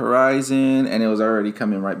touched the horizon, and it was already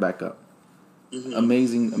coming right back up. Mm-hmm.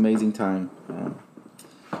 Amazing time.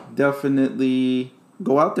 Definitely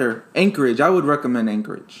go out there. Anchorage. I would recommend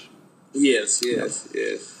Anchorage. Yes.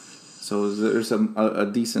 So there's a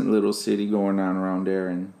decent little city going on around there,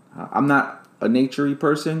 and I'm not a naturey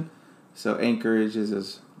person, so Anchorage is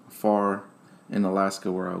as far in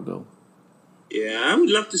Alaska where I'll go. Yeah, I would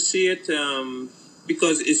love to see it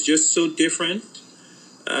because it's just so different.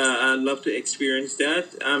 I'd love to experience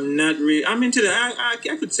that. I'm not really. I'm into the. I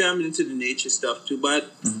could say I'm into the nature stuff too, but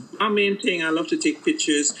my main thing, I love to take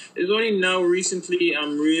pictures. It's only now recently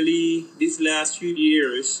I'm really these last few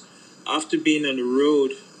years after being on the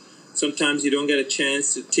road. Sometimes you don't get a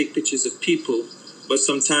chance to take pictures of people, but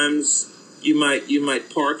sometimes you might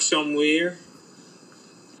park somewhere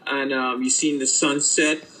and you've seen the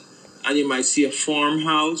sunset. And you might see a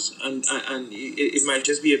farmhouse, and it might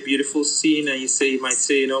just be a beautiful scene, and you might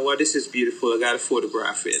say, you know what, this is beautiful. I gotta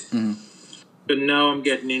photograph it. Mm-hmm. So now I'm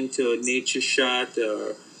getting into nature shot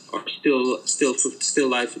or still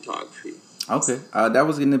life photography. Okay, that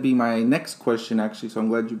was going to be my next question, actually. So I'm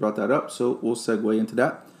glad you brought that up. So we'll segue into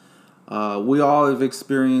that. We all have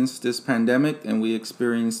experienced this pandemic, and we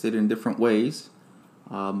experienced it in different ways.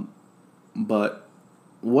 But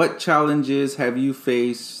what challenges have you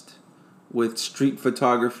faced with street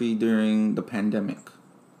photography during the pandemic?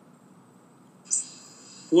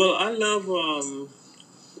 Well, I love,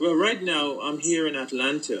 right now I'm here in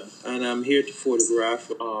Atlanta, and I'm here to photograph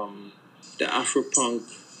the Afropunk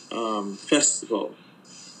festival.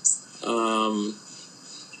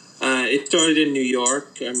 It started in New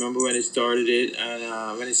York. I remember when it started and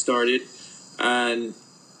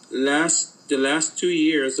the last 2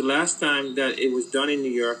 years, the last time that it was done in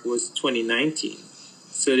New York was 2019.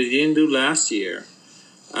 So they didn't do last year.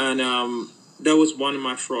 And that was one of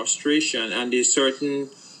my frustration. And there's certain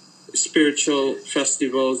spiritual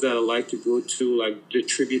festivals that I like to go to, like the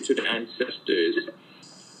tribute to the ancestors.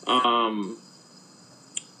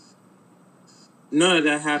 None of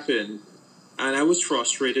that happened. And I was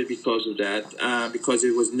frustrated because of that, because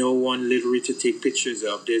there was no one literally to take pictures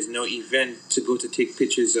of. There's no event to go to take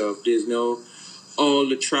pictures of. All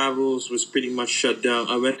the travels was pretty much shut down.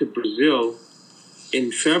 I went to Brazil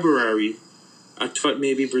in February. I thought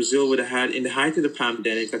maybe Brazil would have had, in the height of the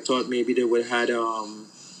pandemic, I thought maybe they would have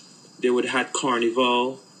had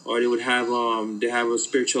Carnival, or they have a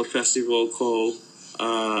spiritual festival called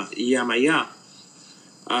Yamaya.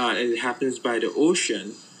 It happens by the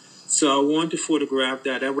ocean. So I wanted to photograph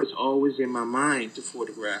that. That was always in my mind to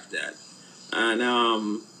photograph that. And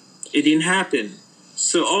it didn't happen.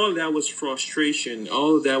 So all of that was frustration.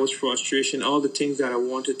 All the things that I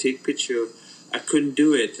wanted to take picture of, I couldn't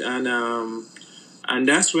do it. And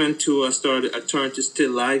that's when I turned to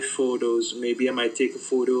still life photos. Maybe I might take a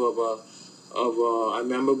photo of I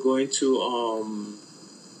remember going to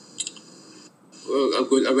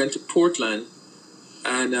I went to Portland,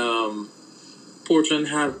 and Portland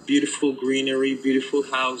have beautiful greenery, beautiful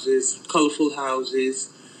houses, colorful houses.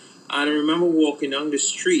 And I remember walking down the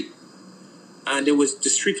street, and the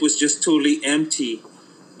street was just totally empty.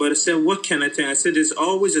 But I said, what can I tell? I said, there's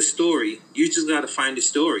always a story. You just got to find the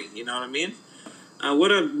story. You know what I mean?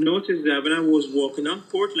 What I've noticed that when I was walking on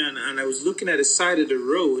Portland and I was looking at the side of the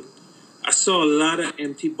road, I saw a lot of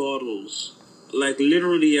empty bottles. Like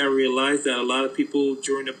literally, I realized that a lot of people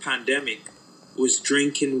during the pandemic was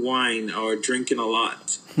drinking wine or drinking a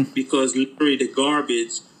lot because literally the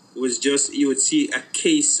garbage was just, you would see a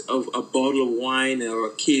case of a bottle of wine or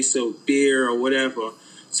a case of beer or whatever.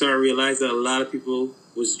 So I realized that a lot of people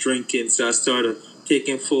was drinking. So I started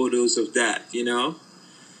taking photos of that, you know.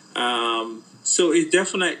 So it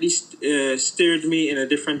definitely steered me in a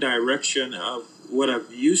different direction of what I'm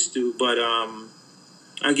used to. But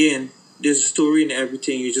again, there's a story in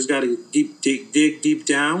everything. You just got to dig deep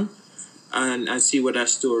down and see what that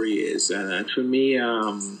story is. And for me,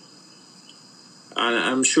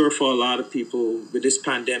 I'm sure for a lot of people with this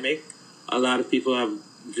pandemic, a lot of people have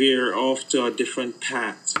veered off to a different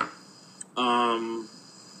path.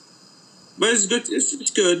 But it's good.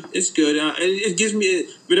 It's good. It gives me,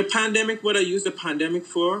 with the pandemic, what I use the pandemic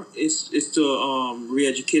for is to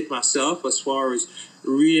re-educate myself as far as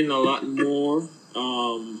reading a lot more.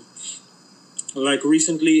 Like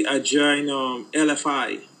recently, I joined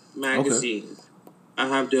LFI magazine. Okay. I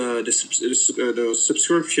have the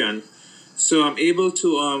subscription, so I'm able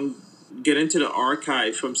to get into the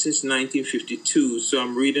archive from since 1952. So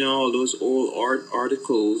I'm reading all those old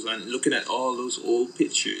articles and looking at all those old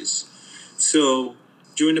pictures. So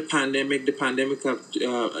during the pandemic,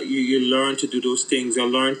 you learn to do those things. I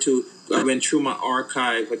went through my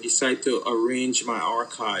archive. I decided to arrange my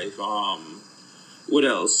archive. What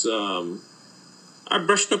else? I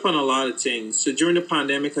brushed up on a lot of things. So during the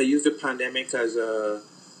pandemic, I used the pandemic as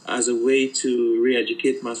a way to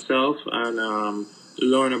re-educate myself and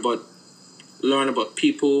learn about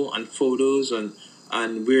people and photos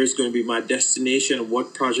and where it's going to be my destination,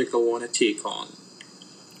 what project I want to take on.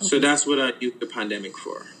 Okay. So that's what I used the pandemic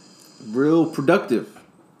for. Real productive.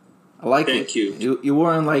 I like it. Thank you. You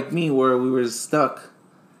weren't like me where we were stuck.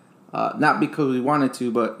 Not because we wanted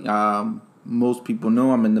to, but most people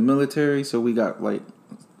know I'm in the military, so we got like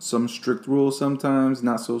some strict rules sometimes,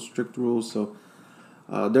 not so strict rules. So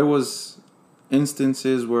there was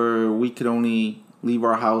instances where we could only leave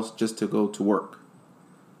our house just to go to work.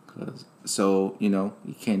 So, you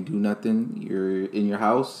can't do nothing. You're in your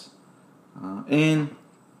house. And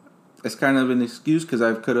it's kind of an excuse because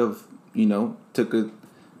I could have, took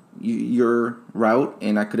your route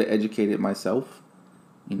and I could have educated myself,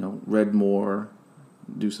 read more,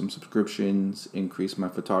 do some subscriptions, increase my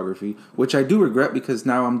photography, which I do regret because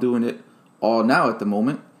now I'm doing it all now at the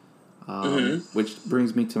moment. Which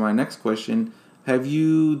brings me to my next question. Have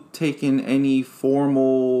you taken any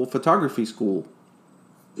formal photography school?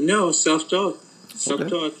 No, self-taught.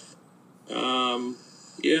 Self-taught. Okay.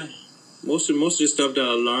 Yeah. Most of the stuff that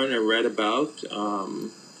I learned and read about.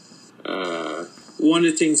 One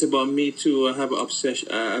of the things about me too, I have a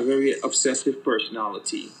very obsessive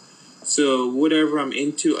personality. So whatever I'm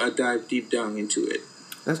into, I dive deep down into it.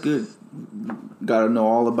 That's good. Got to know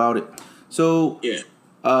all about it. So yeah.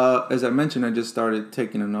 As I mentioned, I just started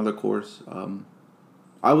taking another course.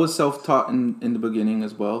 I was self-taught in the beginning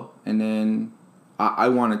as well, and then I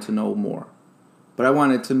wanted to know more. But I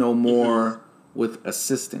wanted to know more with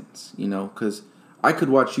assistance, because I could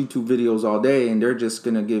watch YouTube videos all day, and they're just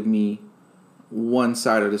going to give me one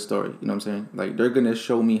side of the story. You know what I'm saying? Like, they're going to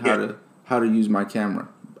show me how to use my camera,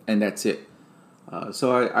 and that's it.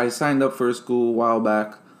 So I signed up for a school a while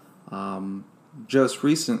back. Just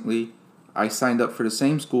recently, I signed up for the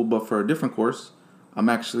same school, but for a different course. I'm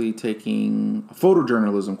actually taking a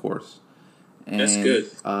photojournalism course. And, that's good.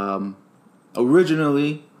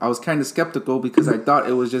 Originally, I was kind of skeptical because I thought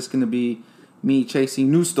it was just going to be me chasing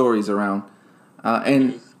news stories around.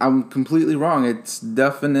 And I'm completely wrong. It's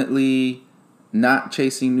definitely not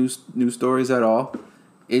chasing news stories at all.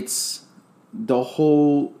 It's the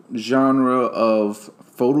whole genre of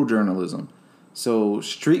photojournalism. So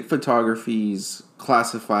street photography is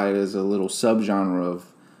classified as a little subgenre of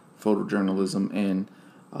photojournalism, and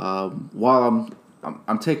while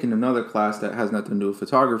I'm taking another class that has nothing to do with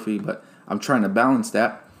photography, but I'm trying to balance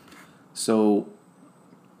that. So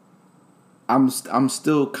I'm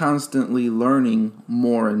still constantly learning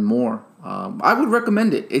more and more. I would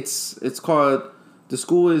recommend it. It's called, the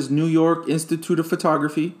school is New York Institute of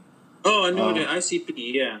Photography. Oh, I know the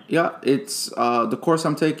ICP, yeah. Yeah, it's the course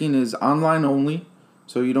I'm taking is online only,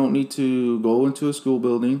 so you don't need to go into a school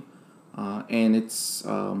building, and it's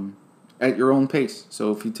at your own pace.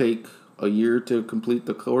 So if you take a year to complete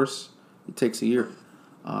the course, it takes a year,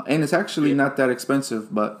 and it's actually not that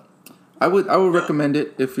expensive. But I would recommend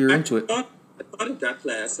it if you're into it. I thought of that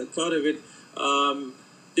class. I thought of it.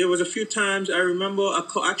 There was a few times I remember I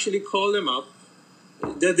actually called them up.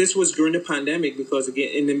 This was during the pandemic because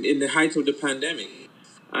again in the height of the pandemic,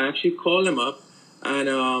 I actually called them up, and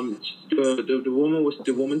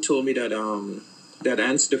the woman told me that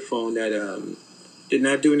answered the phone that they're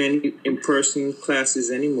not doing any in-person classes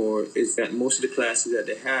anymore. Is that most of the classes that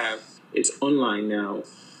they have is online now,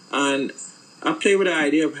 and I play with the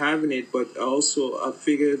idea of having it, but also I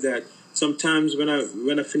figure that sometimes when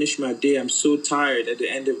I finish my day, I'm so tired at the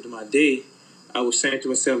end of my day. I was saying to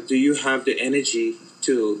myself, do you have the energy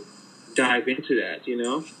to dive into that,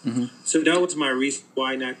 So that was my reason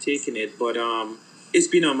why not taking it. But it's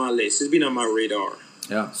been on my list. It's been on my radar.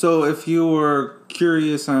 Yeah. So if you were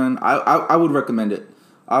curious on, I would recommend it.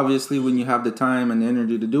 Obviously, when you have the time and the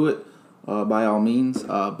energy to do it, by all means.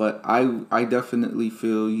 But I definitely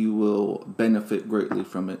feel you will benefit greatly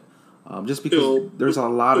from it. Just because there's a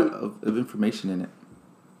lot of information in it.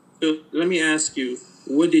 So let me ask you,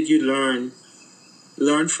 what did you learn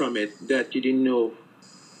from it that you didn't know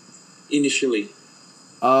initially?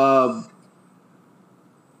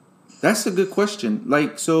 That's a good question.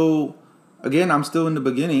 So again, I'm still in the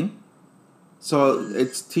beginning. So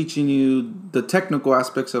it's teaching you the technical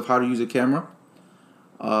aspects of how to use a camera.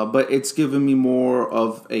 But it's given me more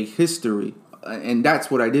of a history and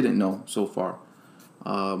that's what I didn't know so far.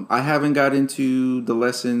 I haven't got into the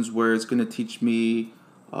lessons where it's going to teach me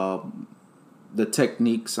the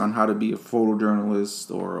techniques on how to be a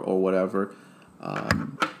photojournalist or whatever.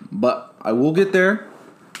 But I will get there.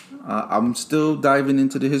 I'm still diving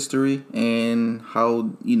into the history and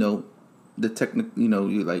how, the technique,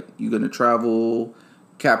 you're going to travel,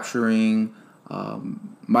 capturing.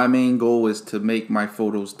 My main goal is to make my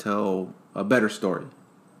photos tell a better story,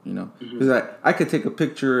 because I could take a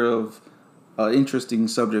picture of an interesting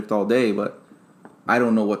subject all day, but I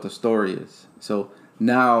don't know what the story is. So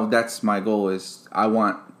now that's my goal is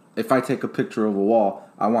if I take a picture of a wall,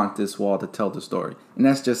 I want this wall to tell the story. And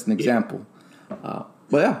that's just an example. But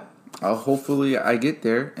yeah, hopefully I get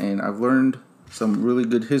there, and I've learned some really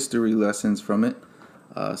good history lessons from it.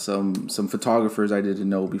 Some photographers I didn't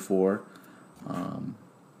know before.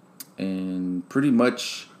 And pretty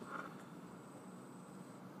much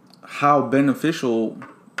how beneficial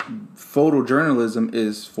photojournalism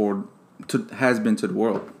has been to the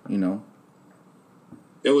world,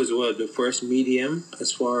 That was the first medium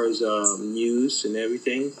as far as news and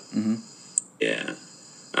everything. Mm-hmm. Yeah.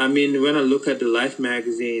 I mean, when I look at the Life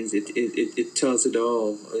magazines, it tells it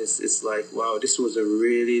all. It's like, wow, this was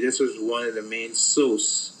one of the main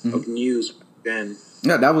source of news then.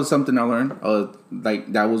 Yeah, that was something I learned.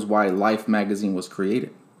 That was why Life magazine was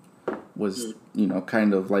created. Was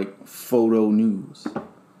kind of like photo news.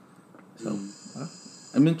 So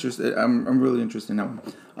I'm interested. I'm really interested in that one.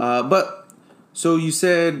 But so you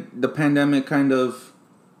said the pandemic kind of,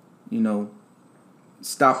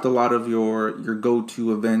 stopped a lot of your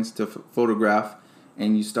go-to events to photograph,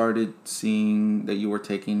 and you started seeing that you were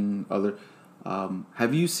taking other.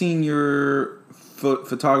 Have you seen your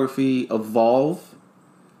photography evolve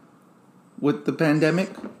with the pandemic?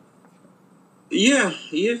 Yeah.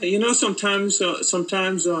 Sometimes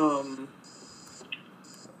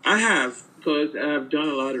I have, because I've done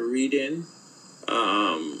a lot of reading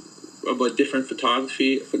about different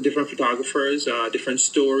photographers, different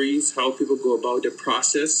stories, how people go about the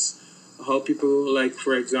process, how people, like,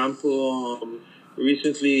 for example,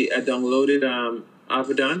 recently I downloaded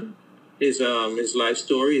Avedon, his life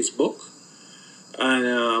story, his book,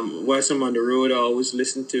 and whilst I'm on the road, I always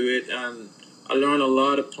listen to it, and I learn a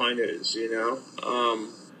lot of pointers.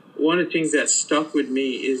 One of the things that stuck with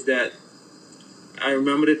me is that I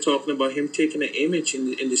remember they talking about him taking an image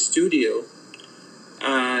in the studio,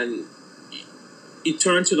 and he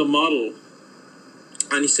turned to the model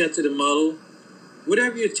and he said to the model,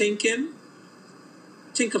 "Whatever you're thinking,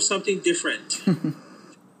 think of something different." and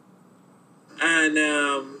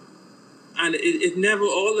it never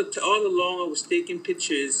all along I was taking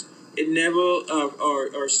pictures. It never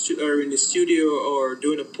or in the studio or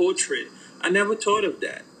doing a portrait. I never thought of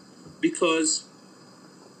that, because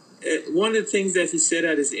one of the things that he said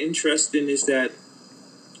that is interesting is that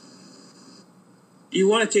you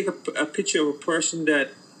want to take a picture of a person that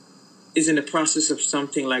is in the process of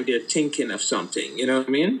something, like they're thinking of something. You know what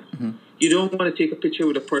I mean? Mm-hmm. You don't want to take a picture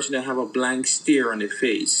with a person that have a blank stare on their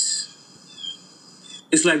face.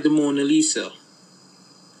 It's like the Mona Lisa.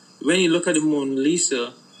 When you look at the Mona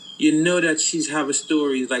Lisa, you know that she's have a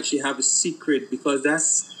story, like she have a secret, because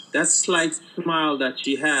that slight smile that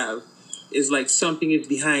she have is like something is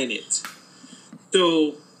behind it.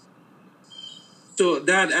 So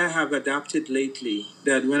that I have adapted lately,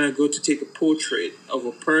 that when I go to take a portrait of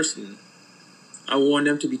a person, I want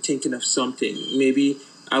them to be thinking of something. Maybe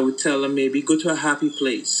I would tell them, maybe go to a happy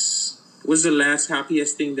place. What's the last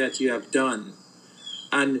happiest thing that you have done?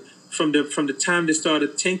 And from the time they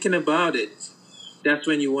started thinking about it, that's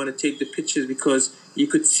when you want to take the pictures, because you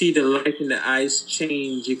could see the light in the eyes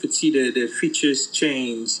change. You could see the features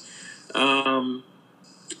change.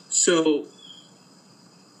 So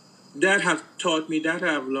that have taught me, that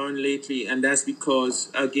I have learned lately, and that's because,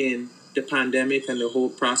 again, the pandemic and the whole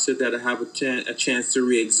process, that I have a chance to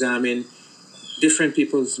re-examine different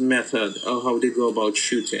people's method of how they go about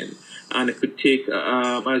shooting. And it could take,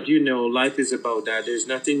 as you know, life is about that. There's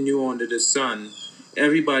nothing new under the sun.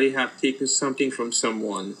 Everybody have taken something from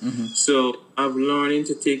someone. Mm-hmm. So I'm learning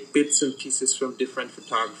to take bits and pieces from different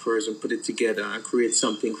photographers and put it together and create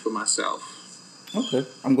something for myself. Okay,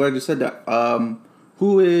 I'm glad you said that.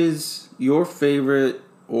 Who is your favorite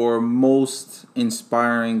or most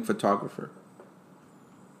inspiring photographer?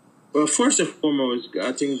 Well, first and foremost,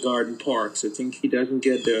 I think Gordon Parks. I think he doesn't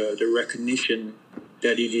get the recognition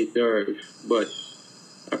that he deserves, but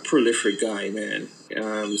a prolific guy, man.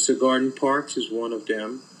 So Gordon Parks is one of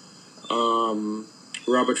them.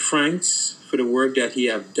 Robert Franks, for the work that he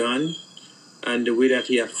have done and the way that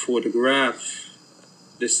he have photographed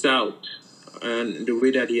the South. and the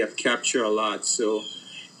way that he have captured a lot. So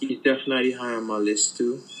he's definitely high on my list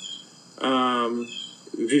too.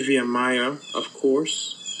 Vivian Maya, of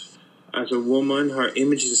course. As a woman, her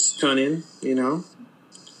image is stunning.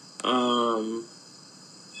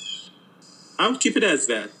 I would keep it as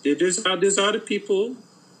that. There's other people.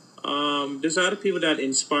 There's other people that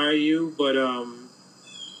inspire you, but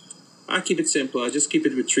I keep it simple. I just keep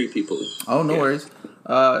it with three people. Oh, no worries.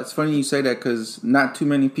 It's funny you say that because not too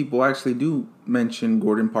many people actually do mention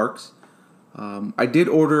Gordon Parks. I did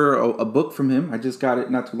order a book from him. I just got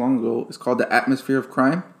it not too long ago. It's called The Atmosphere of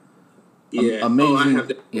Crime. Yeah, amazing. I have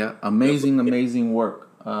that. Yeah, amazing work.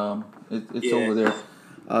 It's over there.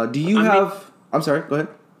 Do you have? I'm sorry. Go ahead.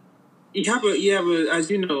 As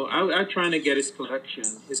you know, I'm trying to get his collection.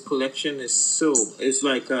 His collection is it's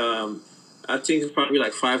like, I think it's probably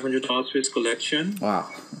like $500 for his collection. Wow.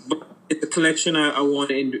 But it's a collection I want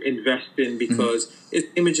to invest in because his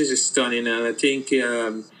images is stunning, and I think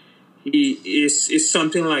it's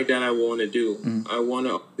something like that I want to do. I want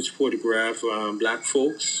to always photograph black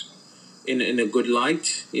folks in a good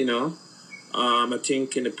light, I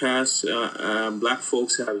think in the past, black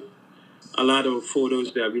folks have a lot of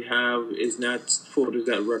photos that we have is not photos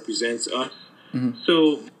that represents us.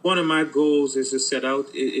 So one of my goals is to set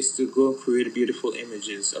out is to go create beautiful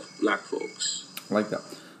images of black folks. Like that.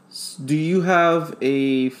 Do you have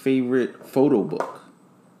a favorite photo book?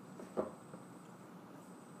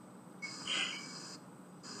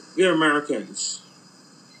 We're Americans.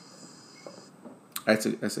 That's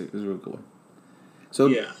a real good one. So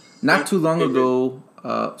Yeah. not too long ago,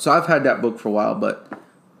 so I've had that book for a while, but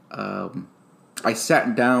I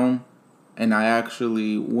sat down and I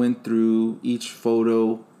actually went through each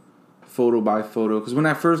photo by photo. Because when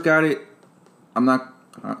I first got it,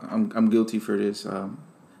 I'm guilty for this. I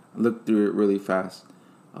looked through it really fast.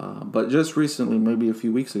 But just recently, maybe a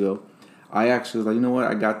few weeks ago, I actually was like, you know what?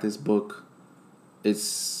 I got this book.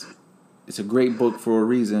 It's a great book for a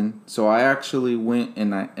reason. So I actually went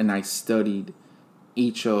and I studied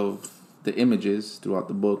each of the images throughout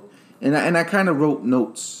the book. And I kind of wrote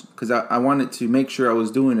notes because I wanted to make sure I was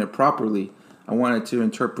doing it properly. I wanted to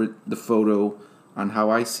interpret the photo on how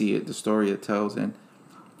I see it, the story it tells. And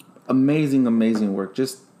amazing work.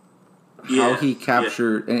 Just how he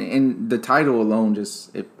captured, and the title alone,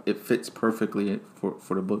 just it fits perfectly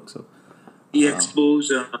for the book. So he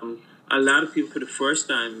exposed a lot of people for the first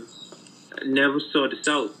time. Never saw the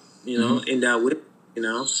South, in that way,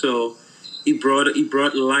 So he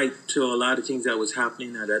brought light to a lot of things that was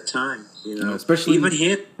happening at that time, especially even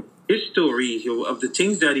his story of the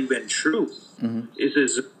things that he went through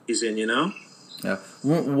is amazing, Yeah,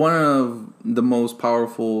 one of the most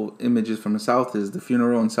powerful images from the South is the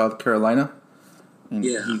funeral in South Carolina, and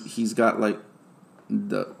he's got like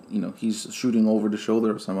he's shooting over the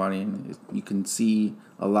shoulder of somebody, and you can see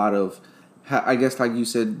a lot of, I guess, like you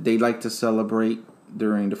said, they like to celebrate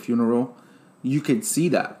during the funeral. You could see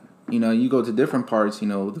that. You go to different parts,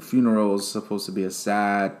 the funeral is supposed to be a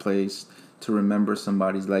sad place to remember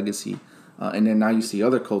somebody's legacy. And then now you see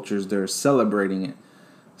other cultures, they're celebrating it.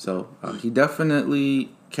 So he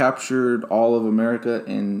definitely captured all of America,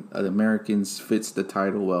 and Americans fits the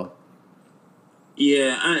title well.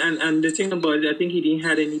 Yeah, and the thing about it, I think he didn't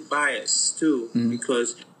have any bias, too,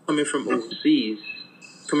 because coming from overseas,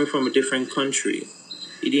 coming from a different country,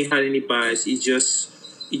 he didn't have any bias. He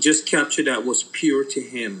just captured that was pure to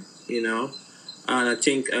him. And I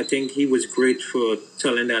think he was great for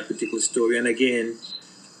telling that particular story. And again,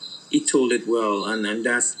 he told it well, and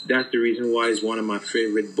that's the reason why it's one of my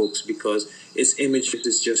favorite books, because its images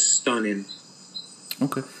is just stunning.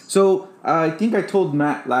 Okay, so I think I told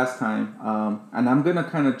Matt last time, and I'm gonna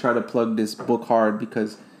kind of try to plug this book hard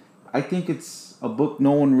because I think it's a book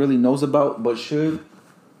no one really knows about but should.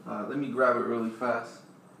 Let me grab it really fast.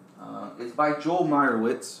 It's by Joel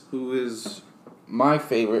Meyerowitz, who is my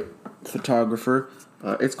favorite photographer.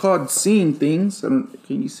 It's called Seeing Things. Can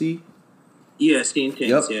you see? Yeah, Seeing Things.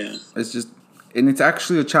 Yep. Yeah. It's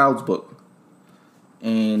actually a child's book,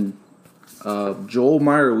 and Joel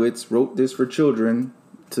Meyerowitz wrote this for children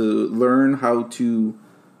to learn how to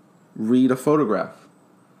read a photograph.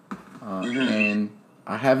 And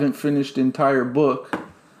I haven't finished the entire book,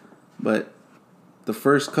 but the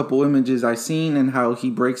first couple images I seen and how he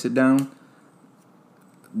breaks it down,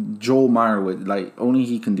 Joel Meyerowitz, like only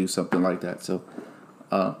he can do something like that. So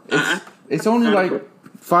it's only like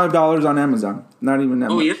 $5 on Amazon. Not even that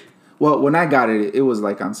much. Yeah? Well, when I got it, it was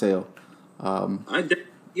like on sale. I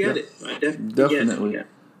get it. I definitely. Get it.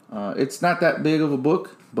 Yeah. It's not that big of a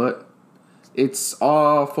book, but it's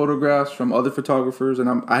all photographs from other photographers,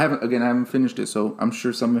 and I haven't finished it, so I'm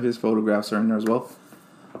sure some of his photographs are in there as well.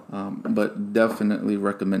 But definitely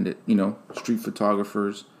recommend it. Street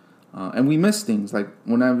photographers, and we miss things. Like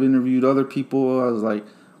when I've interviewed other people, I was like,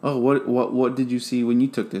 "Oh, what did you see when you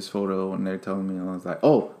took this photo?" And they're telling me, and I was like,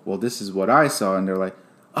 "Oh, well, this is what I saw," and they're like,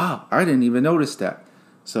 "Ah, I didn't even notice that."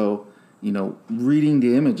 So, reading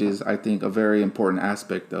the images, I think, a very important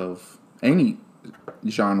aspect of any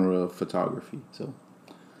genre of photography. So,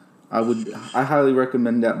 I highly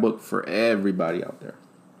recommend that book for everybody out there.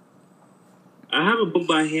 I have a book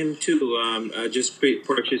by him too. I just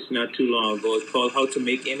purchased not too long ago. It's called How to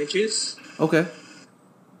Make Images. Okay.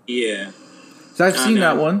 Yeah. So I've seen And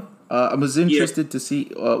that one. I was yeah. interested to see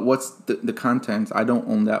what's the contents. I don't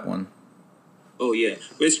own that one. Oh yeah,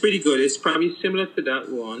 but it's pretty good. It's probably similar to that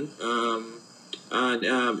one. And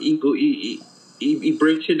he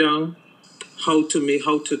breaks it down how to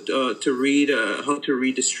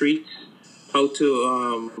read the streets, how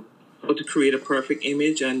to create a perfect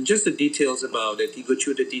image, and just the details about it. He go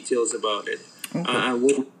through the details about it. Okay. I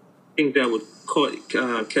would think that would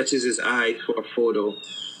catches his eye for a photo.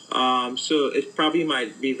 So it probably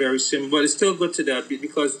might be very simple, but it's still good to that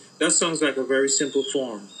because that sounds like a very simple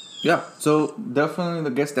form. Yeah. So definitely,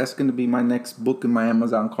 I guess that's going to be my next book in my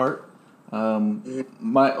Amazon cart.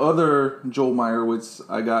 My other Joel Meyerowitz,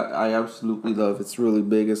 I absolutely love. It's really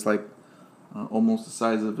big. It's like almost the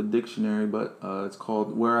size of a dictionary, but it's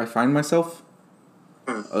called Where I Find Myself.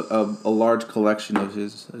 A large collection of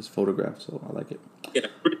his photographs, so I like it. Yeah,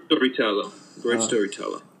 great storyteller. Great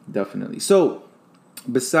storyteller. Definitely. So,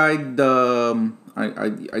 beside the,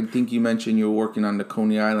 I think you mentioned you're working on the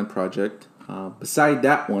Coney Island project. Beside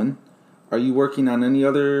that one, are you working on any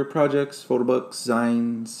other projects, photo books,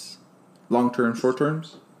 zines, long term, short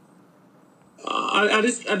terms? At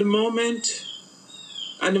the moment,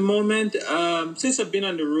 since I've been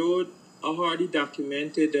on the road, I've already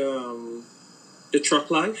documented the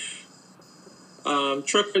truck life.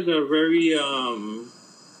 Truckers are very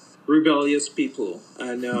rebellious people,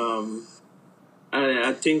 and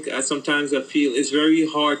I think sometimes I feel it's very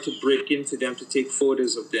hard to break into them to take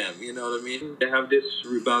photos of them. You know what I mean? They have this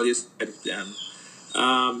rebellious side of them.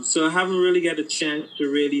 So I haven't really got a chance to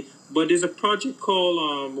really. But there's a project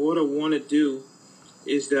called What I Want to Do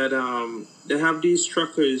is that they have these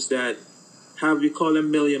truckers that we call them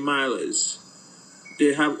million milers.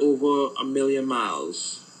 They have over 1,000,000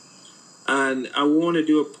 miles. And I want to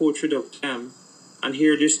do a portrait of them and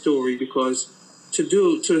hear their story because to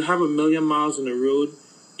have 1,000,000 miles on the road,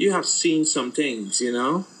 you have seen some things,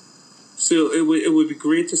 So it would be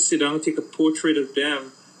great to sit down and take a portrait of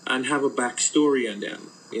them and have a backstory on them,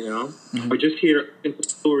 or just hear a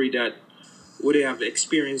story that what they have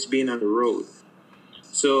experienced being on the road.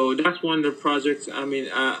 So that's one of the projects. I mean,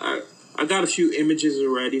 I got a few images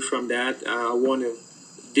already from that. I want to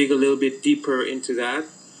dig a little bit deeper into that.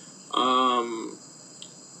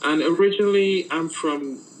 And originally, I'm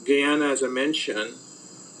from Guyana, as I mentioned,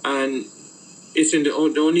 and it's in the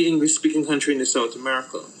only English-speaking country in the South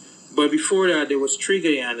America. But before that, there was 3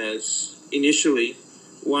 Guyanas initially.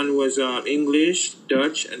 One was English,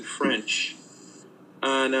 Dutch, and French.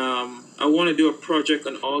 And I want to do a project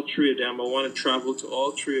on all 3 of them. I want to travel to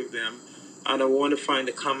all 3 of them, and I want to find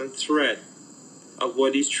a common thread of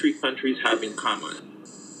what these 3 countries have in common.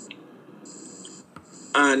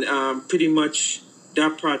 And pretty much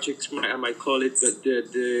that project, I might call it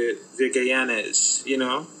the Guyanas,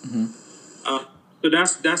 So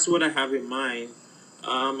that's what I have in mind.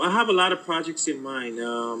 I have a lot of projects in mind.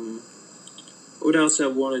 What else I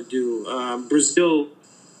want to do? Brazil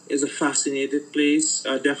is a fascinating place.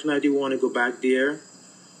 I definitely want to go back there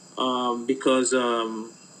because,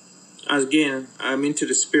 again, I'm into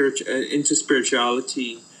into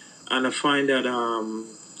spirituality, and I find that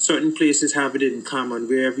certain places have it in common.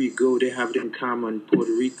 Wherever you go, they have it in common.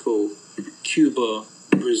 Puerto Rico, Cuba,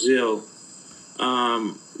 Brazil.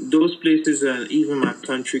 Those places, and even my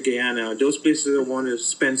country, Guyana, those places I want to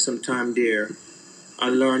spend some time there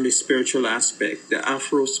and learn the spiritual aspect, the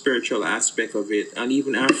Afro-spiritual aspect of it, and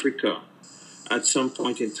even Africa. At some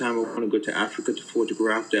point in time, I want to go to Africa to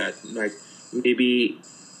photograph that, like maybe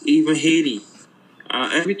even Haiti.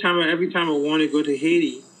 Every time I want to go to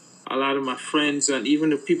Haiti, a lot of my friends and even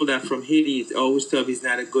the people that are from Haiti always tell me it's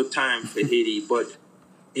not a good time for Haiti, but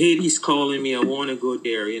Haiti's calling me. I want to go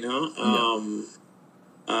there,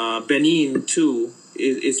 Benin, too,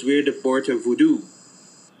 is where the birth of voodoo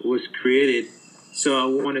was created. So I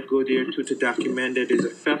want to go there, too, to document that there's a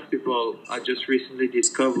festival I just recently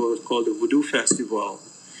discovered called the Voodoo Festival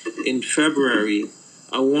in February.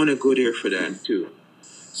 I want to go there for that, too.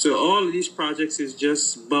 So all of these projects is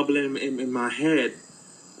just bubbling in my head.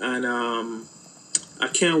 And I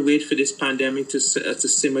can't wait for this pandemic to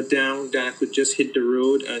simmer down. That I could just hit the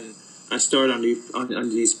road and start on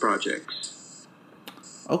these projects.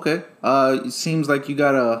 Okay. It seems like you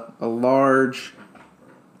got a large,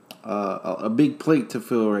 a big plate to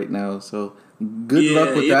fill right now. So good luck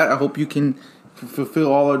Yeah, with yeah. that. I hope you can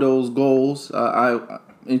fulfill all of those goals. I'm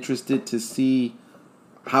interested to see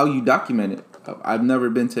how you document it. I've never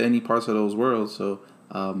been to any parts of those worlds, so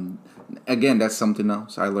again, that's something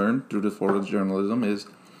else I learned through the photojournalism is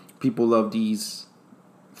people love these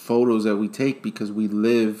photos that we take because we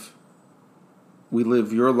live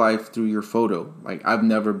your life through your photo. Like I've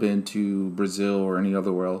never been to Brazil or any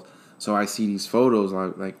other world, so I see these photos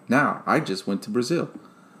like now I just went to Brazil.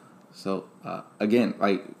 So again,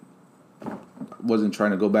 like wasn't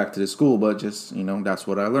trying to go back to the school, but just that's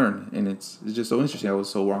what I learned, and it's just so interesting. I was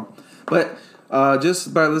so wrong, but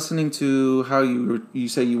just by listening to how you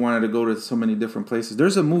say you wanted to go to so many different places.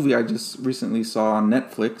 There's a movie I just recently saw on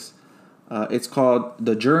Netflix. It's called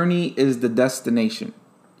 "The Journey Is the Destination."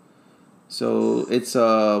 So it's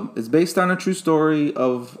based on a true story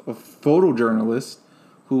of a photojournalist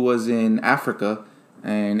who was in Africa,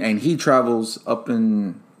 and he travels up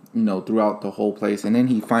and throughout the whole place, and then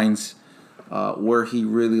he finds where he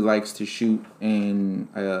really likes to shoot in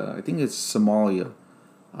I think it's Somalia.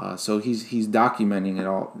 So he's documenting it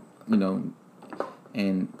all,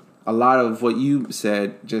 and a lot of what you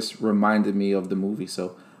said just reminded me of the movie.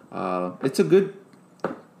 So it's a good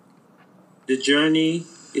The journey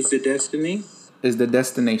is the destiny. is the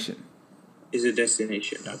destination. Is the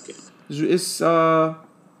destination. Okay. It's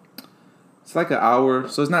like an hour,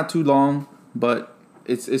 so it's not too long, but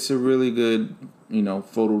it's a really good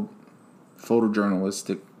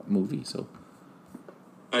photojournalistic movie. So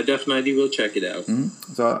I definitely will check it out.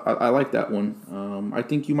 so I like that one. I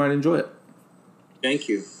think you might enjoy it. Thank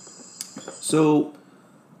you. So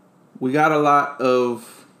we got a lot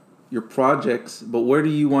of your projects, but where do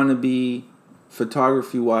you want to be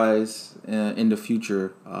photography wise in the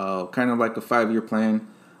future? Kind of like a 5-year plan,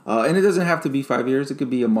 and it doesn't have to be 5 years. It could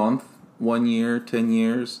be a month, 1 year, 10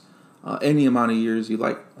 years, any amount of years you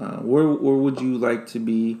like. Where would you like to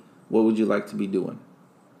be? What would you like to be doing?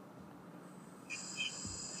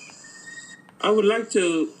 I would like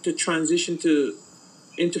to transition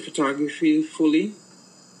into photography fully.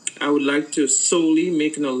 I would like to solely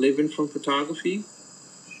making a living from photography.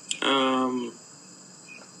 Um,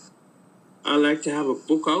 I like to have a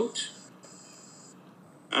book out.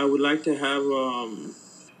 I would like to have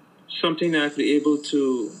something that I could be able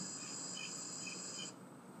to.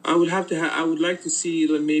 I would have to. I would like to see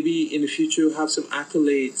like, maybe in the future have some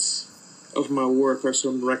accolades of my work or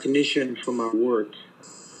some recognition for my work.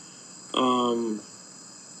 Um,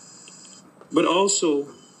 but also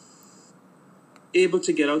able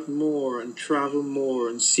to get out more and travel more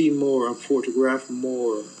and see more and photograph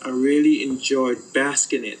more. I really enjoyed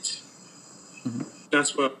basking it.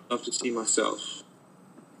 That's what I love to see myself.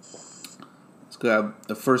 It's good.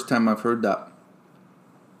 The first time I've heard that.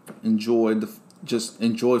 Just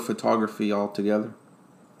enjoy photography altogether.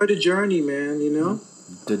 For the journey, man, you know?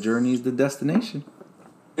 The journey is the destination.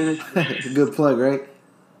 Yeah. It's a good plug, right?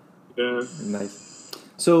 Nice.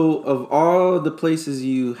 So, of all the places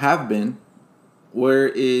you have been, where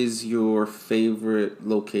is your favorite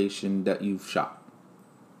location that you've shot?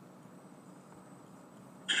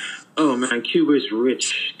 Oh, man, Cuba is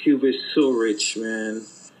rich. Cuba is so rich, man.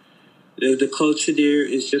 The culture there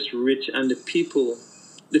is just rich, and the people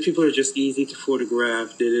are just easy to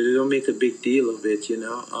photograph. They don't make a big deal of it, you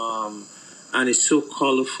know. And it's so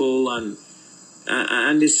colorful, and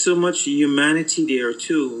there's so much humanity there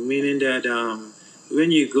too. Meaning that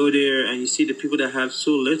when you go there and you see the people that have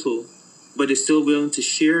so little, but they're still willing to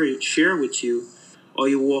share with you, or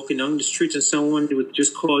you're walking down the street and someone would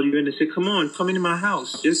just call you in and say, "Come on, come into my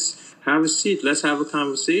house. Just have a seat. Let's have a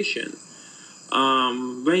conversation."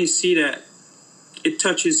 When you see that, it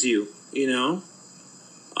touches you, you know.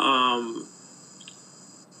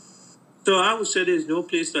 So I would say there's no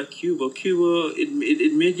place like Cuba. Cuba,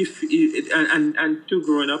 it made you feel, and too,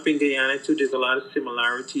 growing up in Guyana too, there's a lot of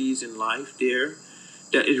similarities in life there.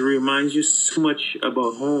 That it reminds you so much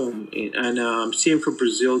about home. And same for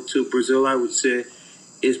Brazil too. Brazil, I would say,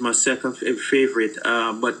 is my second favorite.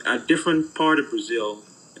 But a different part of Brazil,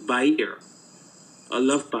 Bahia. I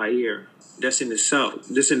love Bahia. That's in the south.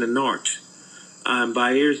 This in the north.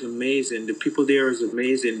 Bahia is amazing. The people there is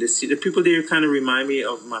amazing. The people there kind of remind me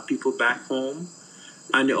of my people back home,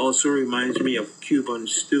 and it also reminds me of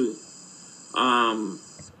Cubans too.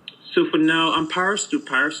 So for now, I'm Paris too.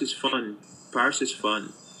 Paris is fun. Paris is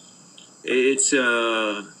fun. It's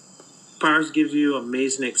Paris gives you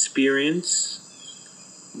amazing experience,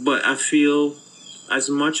 but I feel as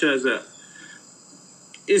much as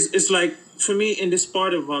it's like for me in this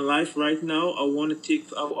part of my life right now. I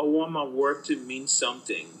want my work to mean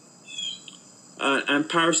something, and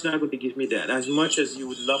Paris not going to give me that. As much as you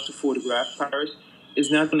would love to photograph Paris, it's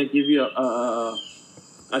not going to give you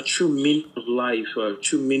a true meaning of life or a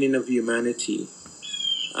true meaning of humanity.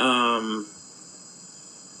 Um,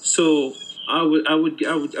 so I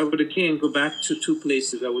would again go back to two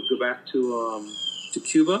places. I would go back to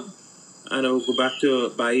Cuba, and I would go back to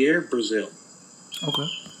Bahia, Brazil. Okay.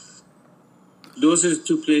 Those are the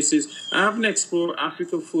two places. I haven't explored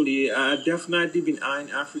Africa fully. I've definitely been eyeing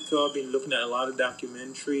Africa. I've been looking at a lot of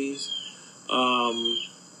documentaries. Um,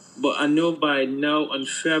 but I know by now in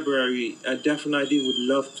February, I definitely would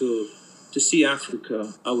love to see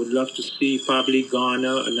Africa. I would love to see probably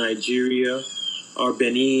Ghana or Nigeria or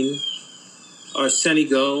Benin or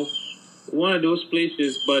Senegal, one of those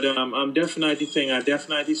places. But I'm definitely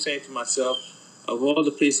saying, to myself, of all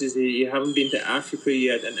the places that you haven't been to Africa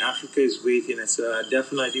yet, and Africa is waiting, and so I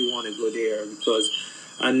definitely want to go there because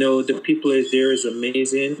I know the people there is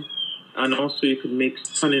amazing, and also you could make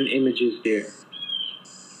stunning images there.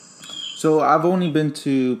 So I've only been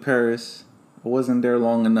to Paris. I wasn't there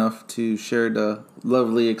long enough to share the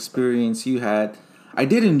lovely experience you had. I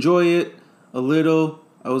did enjoy it a little.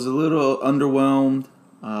 I was a little underwhelmed.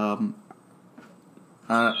 I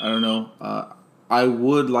don't know. I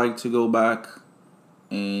would like to go back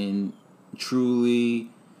and truly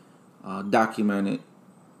document it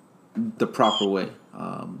the proper way.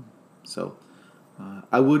 So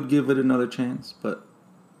I would give it another chance, but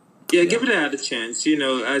yeah, give it another chance. You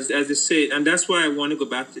know, as I say, and that's why I want to go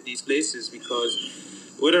back to these places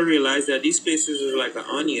because what I realized that these places are like an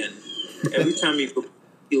onion. Every time you go,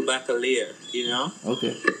 peel back a layer. You know.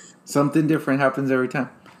 Okay, something different happens every time.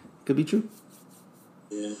 Could be true.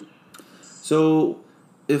 Yeah. So,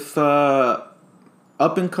 if up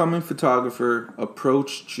and coming photographer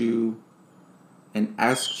approached you and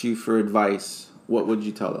asked you for advice, what would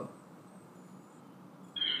you tell them?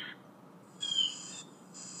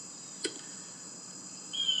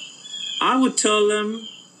 I would tell them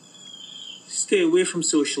stay away from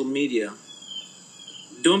social media.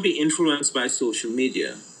 Don't be influenced by social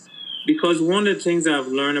media. Because one of the things I've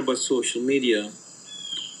learned about social media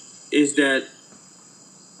is that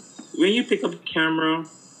when you pick up a camera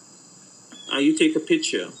and you take a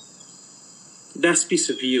picture, that's a piece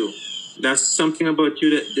of you. That's something about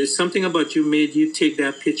you there's something about you made you take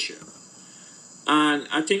that picture. And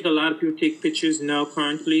I think a lot of people take pictures now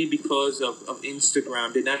currently because of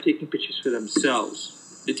Instagram. They're not taking pictures for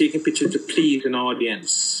themselves. They're taking pictures to please an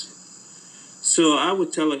audience. So I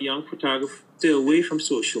would tell a young photographer, stay away from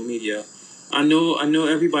social media. I know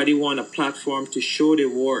everybody want a platform to show their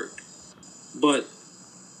work. But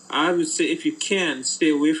I would say if you can, stay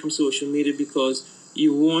away from social media because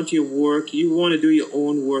you want your work, you want to do your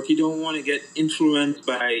own work. You don't want to get influenced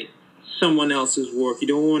by someone else's work. You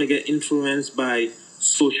don't want to get influenced by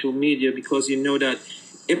social media because you know that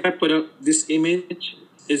if I put up this image,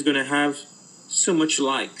 it's going to have so much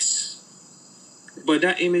likes. But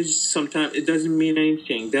that image, sometimes it doesn't mean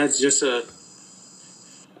anything. That's just the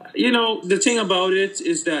thing about it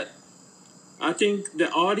is that I think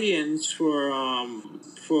the audience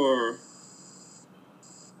for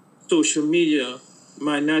social media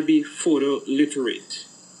might not be photo literate.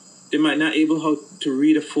 They might not able how to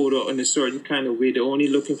read a photo in a certain kind of way. They're only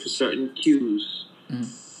looking for certain cues.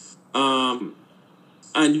 And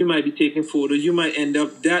you might be taking photos.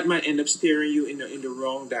 That might end up steering you in the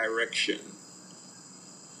wrong direction.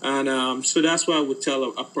 And so that's why I would tell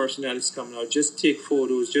a person that is coming out, just take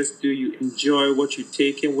photos, enjoy what you're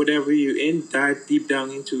taking, whatever you're in, dive deep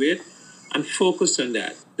down into it, and focus on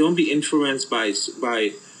that. Don't be influenced by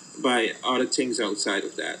other things outside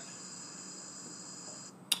of that.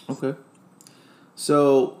 Okay.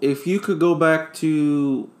 So, if you could go back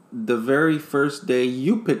to the very first day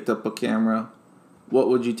you picked up a camera, what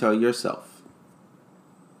would you tell yourself?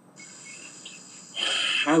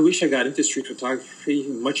 I wish I got into street photography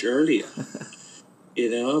much earlier,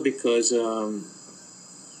 because.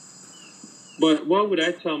 But what would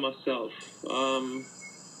I tell myself?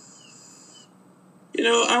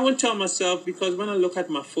 I would tell myself because when I look at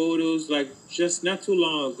my photos, like just not too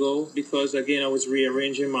long ago, because again I was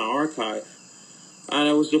rearranging my archive, and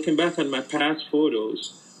I was looking back at my past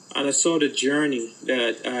photos, and I saw the journey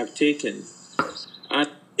that I have taken. I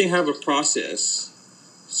didn't have a process.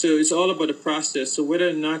 So it's all about the process. So whether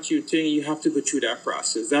or not you think you have to go through that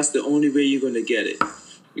process, that's the only way you're going to get it.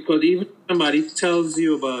 Because even if somebody tells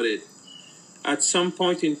you about it, at some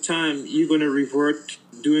point in time, you're going to revert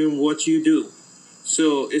doing what you do.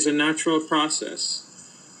 So it's a natural process.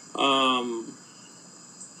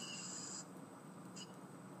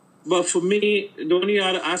 But for me, the only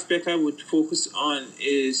other aspect I would focus on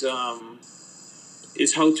is how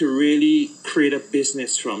to really create a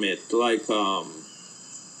business from it. Like from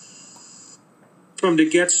the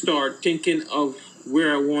get start, thinking of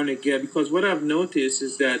where I want to get. Because what I've noticed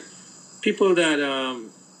is that people that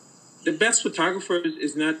the best photographers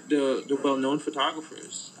is not the well known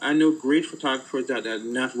photographers. I know great photographers that are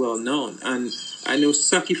not well known, and I know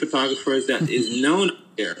sucky photographers that is known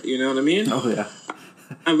there. You know what I mean? Oh yeah.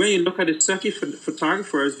 And when you look at the sucky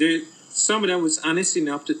photographers, they some of them was honest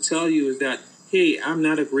enough to tell you is that, hey, I'm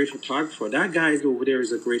not a great photographer. That guy over there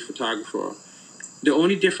is a great photographer. The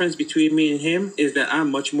only difference between me and him is that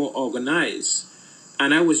I'm much more organized.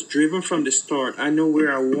 And I was driven from the start. I know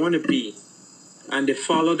where I want to be. And they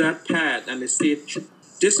follow that path and they stay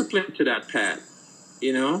disciplined to that path,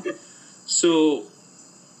 you know? So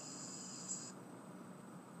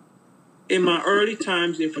in my early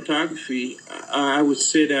times in photography, I would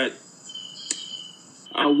say that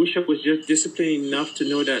I wish I was just disciplined enough to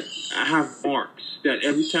know that I have marks. That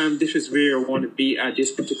every time this is where I want to be at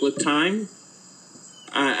this particular time,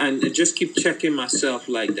 and just keep checking myself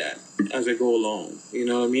like that as I go along. You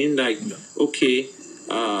know what I mean? Like, okay,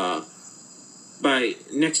 by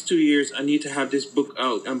next 2 years, I need to have this book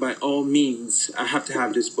out, and by all means, I have to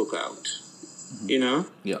have this book out. You know?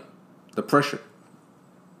 Yeah. The pressure.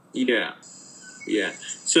 Yeah, yeah.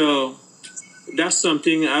 So that's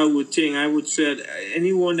something I would think. I would say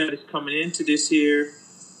anyone that is coming into this here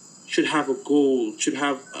should have a goal, should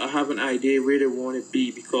have an idea where they want to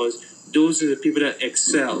be, because those are the people that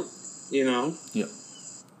excel. You know? Yeah.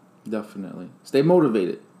 Definitely. Stay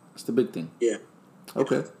motivated. That's the big thing. Yeah.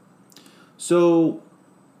 Okay. So,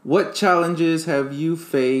 what challenges have you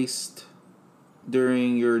faced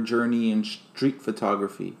during your journey in street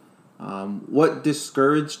photography? What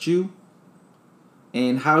discouraged you?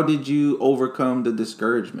 And how did you overcome the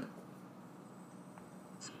discouragement?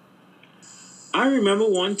 I remember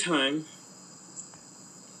one time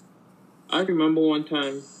I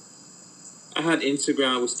had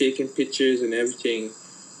Instagram, I was taking pictures and everything.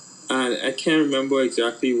 And I can't remember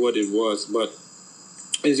exactly what it was, but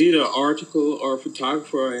it's either an article or a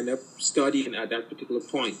photographer I ended up studying at that particular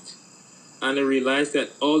point. And I realized that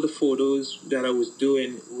all the photos that I was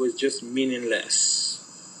doing was just meaningless,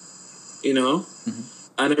 you know? Mm-hmm.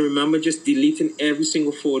 And I remember just deleting every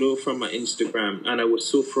single photo from my Instagram. And I was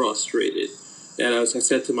so frustrated that I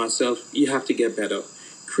said to myself, you have to get better.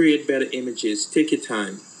 Create better images. Take your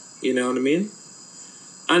time. You know what I mean?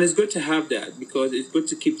 And it's good to have that, because it's good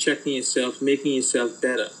to keep checking yourself, making yourself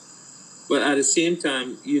better. But at the same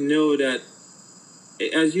time, you know that,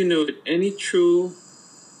 as you know, any true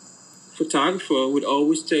photographer would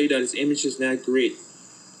always tell you that his image is not great.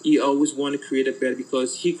 You always want to create it better,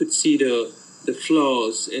 because he could see the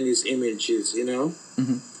flaws in his images, you know?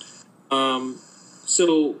 Mm-hmm.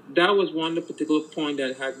 So that was one particular point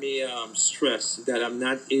that had me stressed, that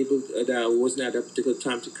that I wasn't at that particular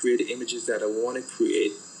time to create the images that I want to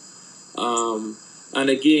create. And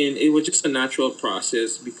again, it was just a natural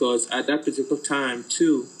process, because at that particular time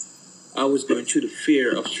too, I was going through the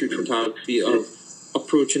fear of street photography, of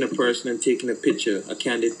approaching a person and taking a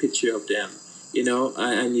candid picture of them, you know,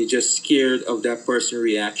 and you're just scared of that person's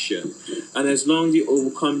reaction. And as long as you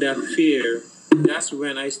overcome that fear, that's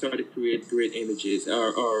when I started to create great images,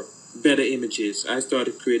 or better images. I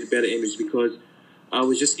started to create better images because I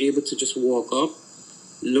was just able to just walk up,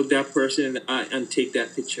 look that person in the eye, and take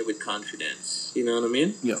that picture with confidence. You know what I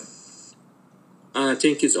mean? Yeah. And I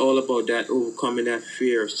think it's all about that, overcoming that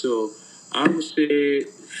fear. So I would say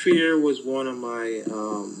fear was one of my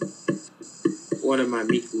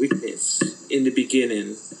weakness in the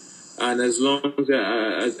beginning. And as long as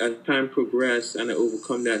time progressed and I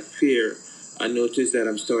overcome that fear, I noticed that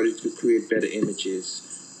I'm starting to create better images.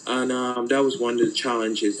 And that was one of the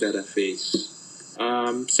challenges that I faced.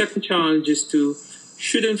 Second challenge is to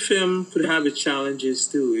shooting film could have its challenges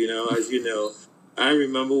too, you know, as you know. I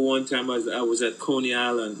remember one time I was at Coney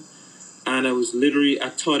Island, and I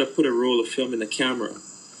thought I put a roll of film in the camera.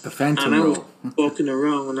 The phantom and I roll. was walking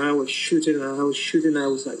around, and I was shooting, and I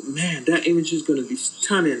was like, man, that image is going to be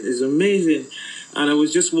stunning. It's amazing. And I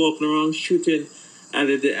was just walking around shooting, and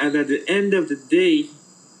at the end of the day,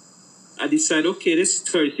 I decided, okay, this is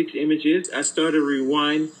 36 images. I started to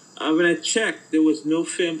rewind. When I checked, there was no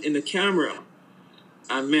film in the camera.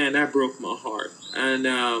 And man, that broke my heart. And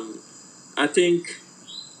I think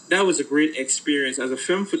that was a great experience. As a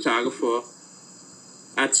film photographer,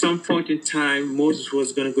 at some point in time, Moses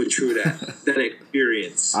was going to go through that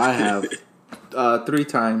experience. I have 3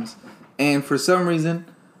 times. And for some reason,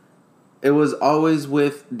 it was always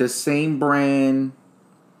with the same brand,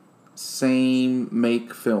 same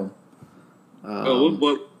make film. What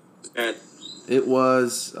was that? It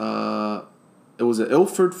was an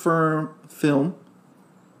Ilford firm film,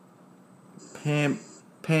 Pan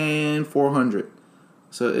 400.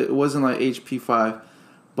 So it wasn't like HP5,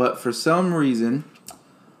 but for some reason,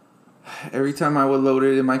 every time I would load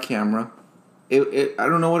it in my camera, I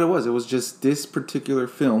don't know what it was. It was just this particular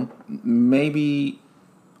film. Maybe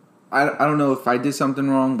I don't know if I did something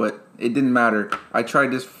wrong, but it didn't matter. I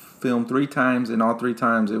tried this film 3 times, and all 3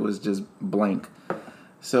 times it was just blank.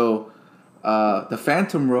 So the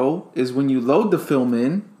phantom roll is when you load the film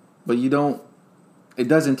in, but it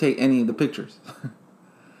doesn't take any of the pictures.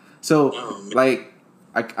 So like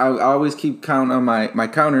I always keep count on my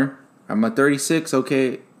counter. I'm at 36.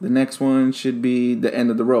 Okay, the next one should be the end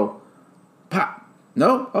of the row. Pop.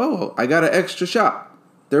 No. Oh, I got an extra shot.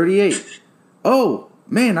 38. Oh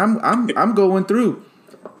man, I'm going through.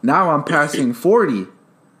 Now I'm passing 40.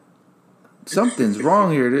 Something's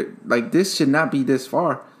wrong here. Like, this should not be this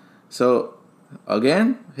far. So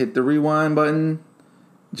again, hit the rewind button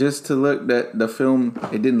just to look that the film,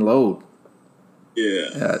 it didn't load.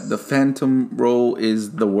 Yeah. The phantom roll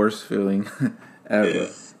is the worst feeling ever. Yeah.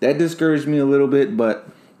 That discouraged me a little bit, but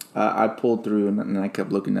I pulled through and I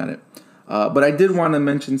kept looking at it. But I did want to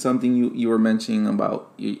mention something you were mentioning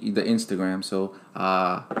about the Instagram. So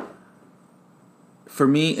for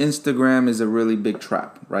me, Instagram is a really big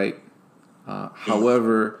trap, right?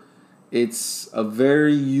 However, it's a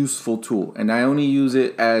very useful tool, and I only use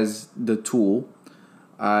it as the tool.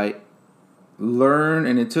 I learn,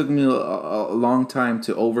 and it took me a long time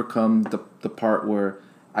to overcome the part where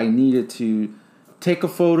I needed to take a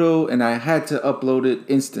photo and I had to upload it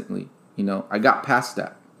instantly. I got past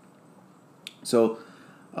that. So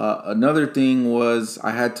another thing was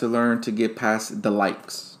I had to learn to get past the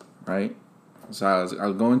likes, right? So I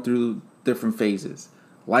was going through different phases,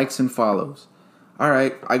 likes and follows. All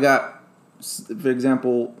right, I got, for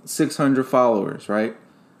example, 600 followers, right?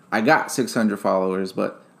 I got 600 followers,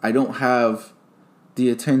 but I don't have the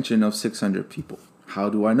attention of 600 people. How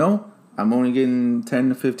do I know? I'm only getting 10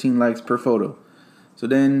 to 15 likes per photo. So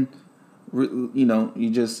then,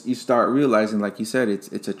 you start realizing, like you said,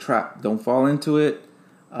 it's a trap. Don't fall into it.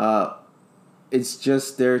 It's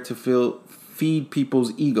just there to feed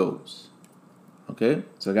people's egos. Okay,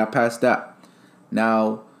 so I got past that.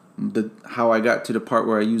 Now, how I got to the part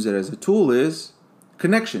where I use it as a tool is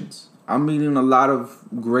connections. I'm meeting a lot of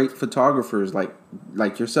great photographers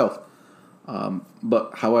like yourself.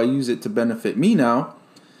 But how I use it to benefit me now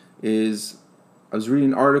is I was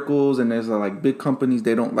reading articles, and there's like big companies,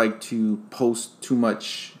 they don't like to post too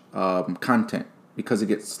much content because it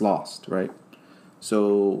gets lost, right?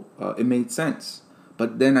 So it made sense.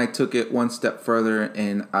 But then I took it one step further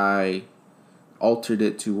and I altered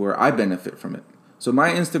it to where I benefit from it. So my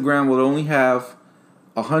Instagram will only have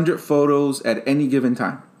 100 photos at any given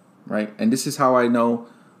time, right? And this is how I know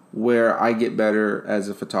where I get better as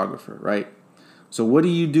a photographer, right? So what do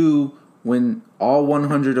you do when all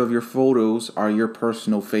 100 of your photos are your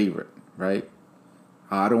personal favorite, right?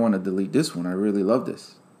 I don't want to delete this one. I really love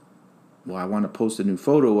this. Well, I want to post a new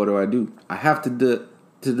photo. What do? I have to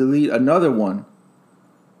delete another one,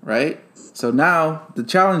 right? So now the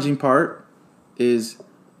challenging part is,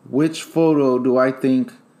 which photo do I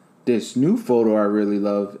think this new photo I really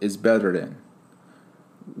love is better than?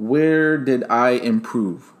 Where did I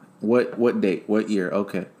improve? What date? What year?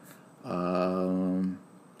 Okay.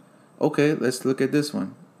 Okay, let's look at this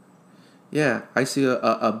one. Yeah, I see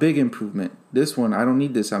a big improvement. This one, I don't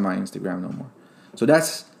need this on my Instagram no more. So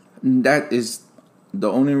that is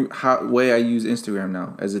the only way I use Instagram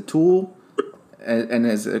now, as a tool and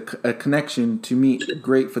as a connection to meet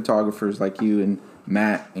great photographers like you and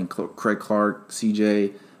Matt and Craig Clark,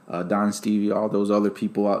 CJ, Don Stevie, all those other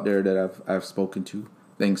people out there that I've spoken to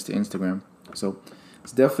thanks to Instagram. So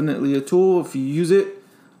it's definitely a tool if you use it,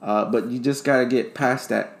 but you just gotta get past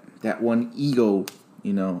that one ego,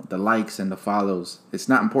 the likes and the follows. It's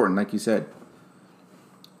not important, like you said.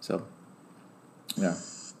 So, yeah.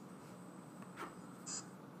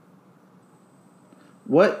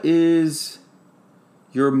 What is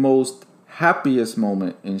your most happiest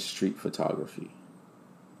moment in street photography?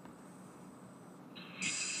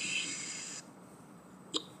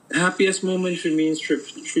 Happiest moment for me in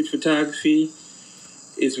street photography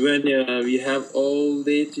is when you have all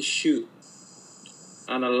day to shoot,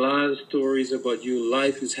 and a lot of stories about you.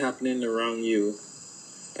 Life is happening around you,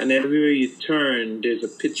 and everywhere you turn, there's a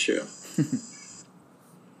picture.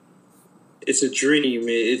 It's a dream.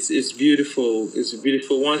 It's beautiful. It's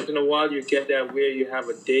beautiful. Once in a while, you get that where you have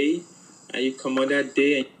a day, and you come on that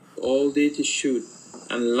day and all day to shoot,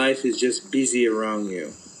 and life is just busy around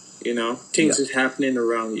you. Things is happening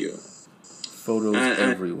around you. Photos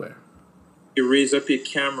everywhere. You raise up your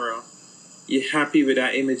camera. You're happy with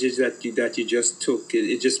that images that you just took.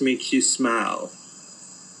 It just makes you smile.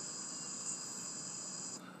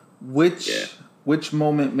 Which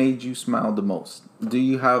moment made you smile the most? Do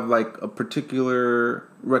you have like a particular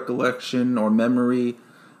recollection or memory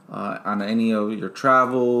on any of your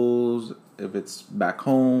travels? If it's back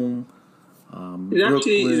home,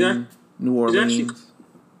 Brooklyn, New Orleans,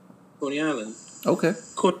 Coney Island. Okay.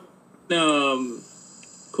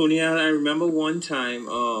 Coney Island. I remember one time.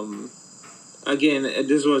 Again,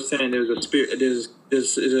 this was saying there's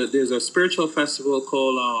a spiritual festival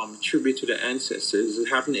called Tribute to the Ancestors. It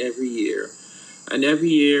happened every year, and every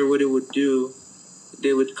year what they would do,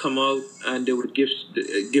 they would come out and they would give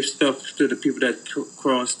stuff to the people that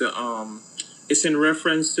crossed the. It's in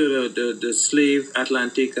reference to the slave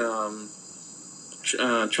Atlantic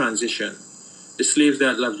transition, the slaves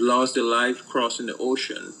that have lost their life crossing the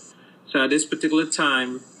ocean. So at this particular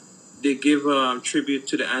time, they give tribute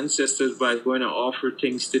to the ancestors by going to offer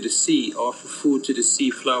things to the sea, offer food to the sea,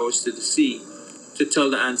 flowers to the sea, to tell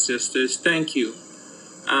the ancestors thank you.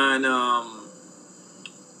 And I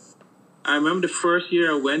remember the first year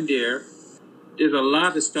I went there, there's a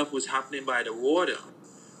lot of stuff was happening by the water,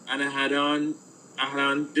 and I had on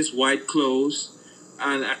this white clothes,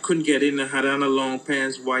 and I couldn't get in. I had on a long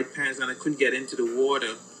pants, white pants, and I couldn't get into the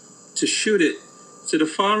water to shoot it. So the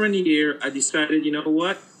following year, I decided, you know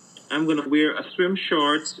what? I'm going to wear a swim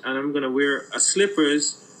shorts and I'm going to wear a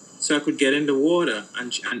slippers so I could get in the water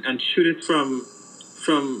and shoot it from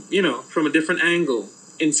a different angle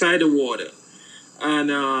inside the water. And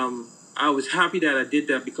I was happy that I did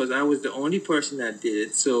that because I was the only person that did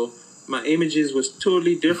it. So my images was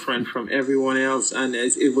totally different from everyone else. And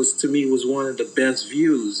it was, to me, was one of the best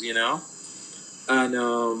views, And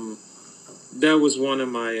that was one of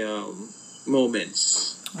my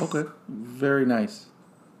moments. Okay. Very nice.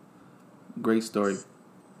 Great story.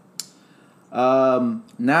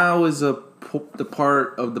 Now is the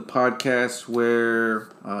part of the podcast where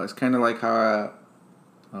it's kind of like how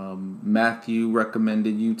Matthew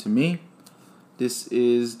recommended you to me. This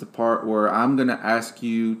is the part where I'm going to ask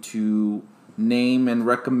you to name and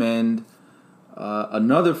recommend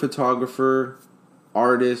another photographer,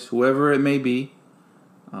 artist, whoever it may be.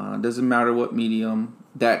 Doesn't matter what medium.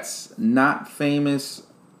 That's not famous.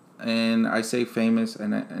 And I say famous,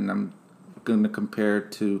 and I'm going to compare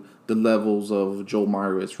it to the levels of Joe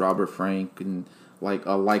Myris, Robert Frank, and like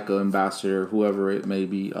a Leica ambassador, whoever it may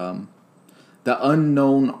be. The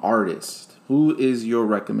unknown artist. Who is your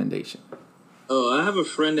recommendation? Oh, I have a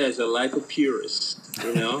friend that's a Leica purist.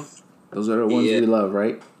 Those are the ones we love,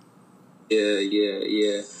 right? Yeah.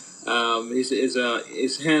 His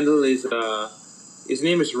handle is his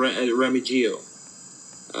name is Remigio.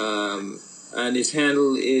 And his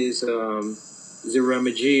handle is the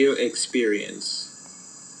Remigio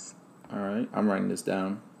Experience. All right, I'm writing this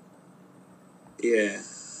down. Yeah.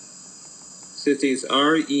 So it is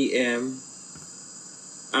REMIGO.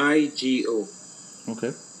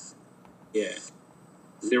 Okay. Yeah.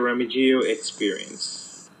 The Remigio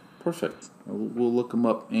Experience. Perfect. We'll look them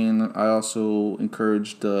up, and I also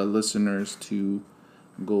encourage the listeners to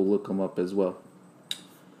go look them up as well.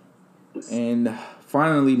 And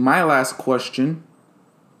finally, my last question.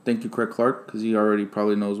 Thank you, Craig Clark, because he already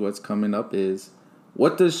probably knows what's coming up. Is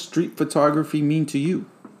what does street photography mean to you?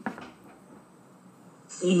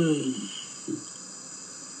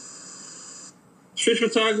 Street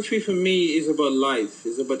photography for me is about life.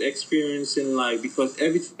 It's about experiencing life because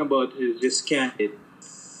everything about it is just candid.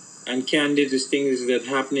 And candid is things that are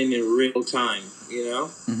happening in real time,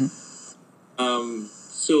 Mm-hmm.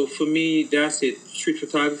 So for me, that's it. Street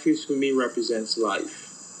photography for me represents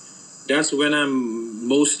life. That's when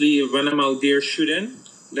I'm out there shooting.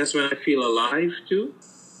 That's when I feel alive too.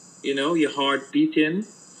 Your heart beating.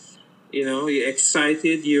 You're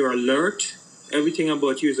excited. You're alert. Everything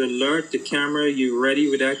about you is alert. The camera, you're ready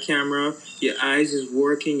with that camera. Your eyes is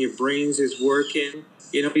working. Your brains is working.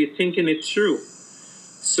 You're thinking it through.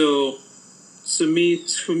 So for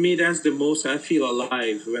me, that's the most I feel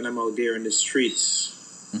alive when I'm out there in the streets.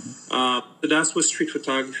 Mm-hmm. So that's what street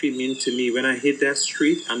photography means to me. When I hit that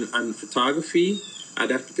street and photography at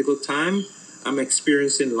that particular time, I'm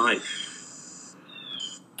experiencing life.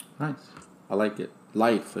 Nice. I like it.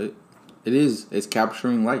 Life. It's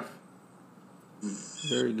capturing life.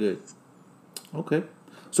 Very good. Okay.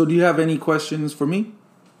 So do you have any questions for me?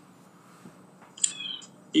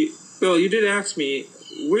 You did ask me,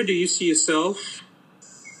 where do you see yourself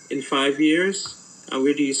in 5 years? And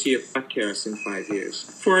where do you see a podcast in 5 years?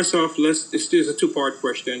 First off, this is a two-part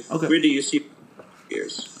question. Okay. Where do you see 5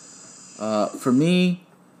 years? For me,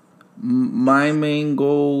 my main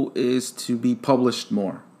goal is to be published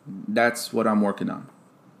more. That's what I'm working on.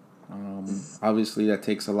 Obviously, that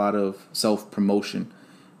takes a lot of self promotion,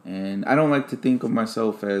 and I don't like to think of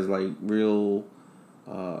myself as like real.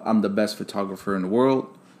 I'm the best photographer in the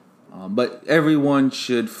world, but everyone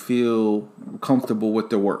should feel comfortable with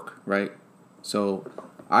their work, right? So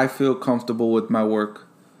I feel comfortable with my work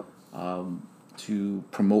to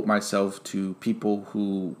promote myself to people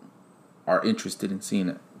who are interested in seeing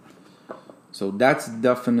it. So that's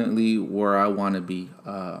definitely where I want to be.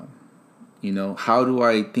 How do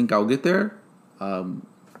I think I'll get there?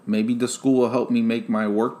 Maybe the school will help me make my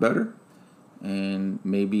work better, and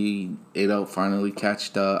maybe it'll finally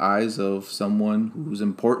catch the eyes of someone who's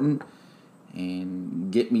important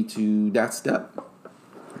and get me to that step.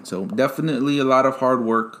 So definitely a lot of hard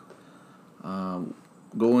work.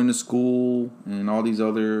 Going to school and all these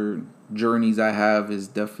other journeys I have is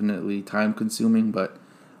definitely time consuming, but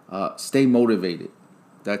stay motivated.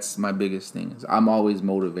 That's my biggest thing. I'm always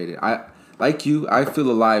motivated. Like you, I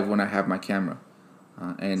feel alive when I have my camera.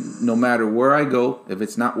 And no matter where I go, if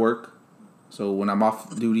it's not work, so when I'm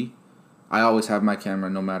off duty, I always have my camera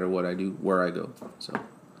no matter what I do, where I go. So,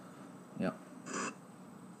 yeah.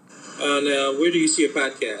 Now, where do you see a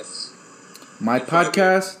podcast? My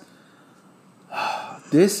podcast,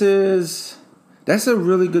 that's a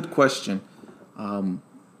really good question.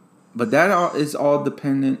 But that is all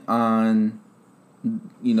dependent on,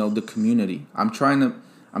 the community. I'm trying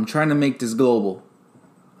to make this global.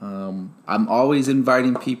 I'm always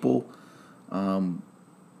inviting people.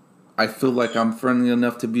 I feel like I'm friendly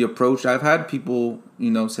enough to be approached. I've had people,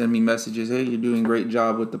 send me messages. Hey, you're doing a great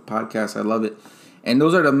job with the podcast. I love it. And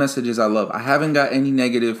those are the messages I love. I haven't got any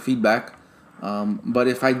negative feedback. But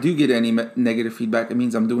if I do get any negative feedback, it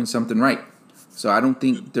means I'm doing something right. So I don't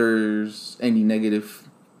think there's any negative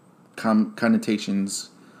connotations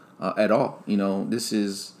at all. This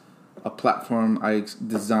is a platform I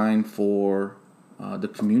designed for the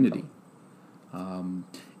community.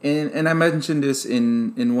 And I mentioned this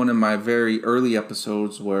in one of my very early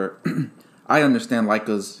episodes where I understand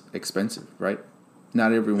Leica's expensive, right?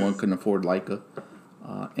 Not everyone can afford Leica.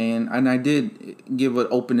 And I did give an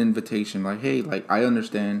open invitation, like, hey, like, I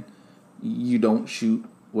understand you don't shoot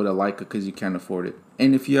with a Leica because you can't afford it.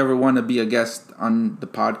 And if you ever want to be a guest on the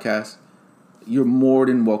podcast, you're more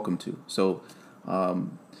than welcome to. So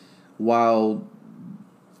while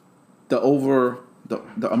the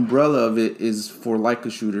umbrella of it is for Leica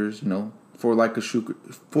shooters, for Leica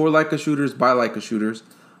shooters by Leica shooters,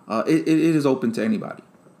 it is open to anybody,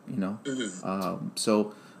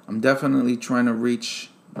 So I'm definitely trying to reach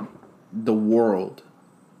the world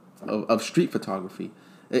of street photography.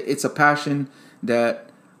 It's a passion that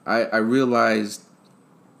I realized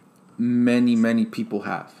many people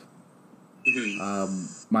have.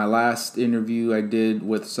 My last interview I did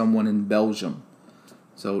with someone in Belgium.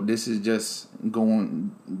 So this is just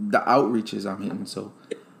going, the outreaches I'm hitting. So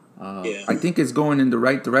I think it's going in the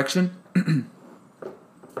right direction.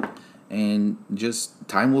 And just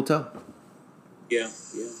time will tell. Yeah.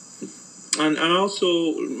 And also,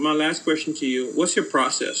 my last question to you: what's your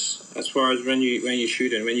process as far as when you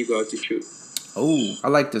shoot and when you go out to shoot? Oh, I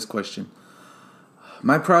like this question.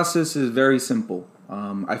 My process is very simple.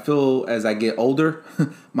 I feel as I get older,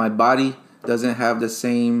 my body doesn't have the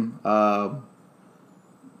same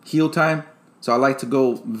heal time, so I like to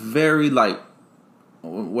go very light.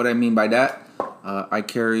 What I mean by that, I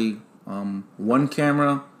carry one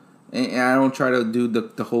camera, and I don't try to do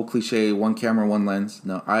the whole cliche one camera, one lens.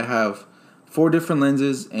 No, I have 4 different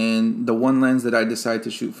lenses, and the one lens that I decide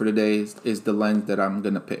to shoot for the day is the lens that I'm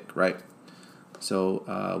gonna pick, right?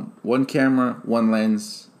 So one camera, one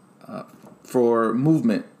lens for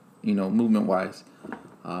movement, movement wise.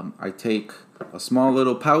 I take a small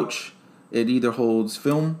little pouch. It either holds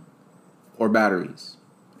film or batteries,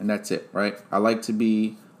 and that's it, right? I like to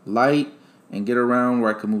be light and get around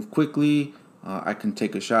where I can move quickly. I can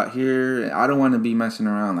take a shot here. I don't want to be messing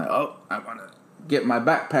around like, oh, I want to get my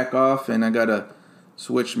backpack off and I gotta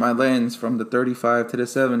switch my lens from the 35 to the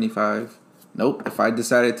 75. Nope. If I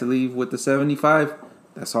decided to leave with the 75,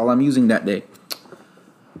 that's all I'm using that day.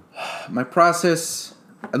 My process,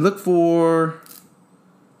 I look for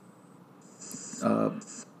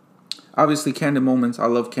obviously candid moments. I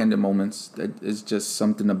love candid moments. That is just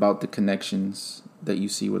something about the connections that you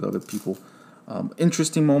see with other people.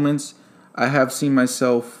 Interesting moments. I have seen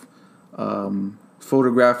myself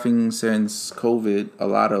photographing since COVID a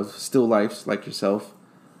lot of still lifes like yourself.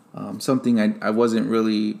 Something I wasn't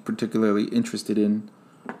really particularly interested in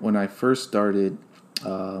when I first started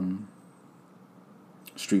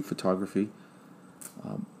street photography.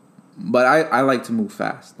 But I like to move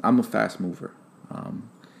fast. I'm a fast mover.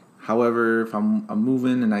 However, if I'm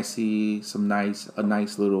moving and I see a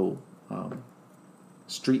nice little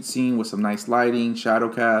street scene with some nice lighting, shadow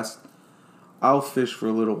cast, I'll fish for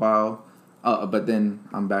a little while. But then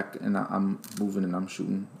I'm back and I'm moving and I'm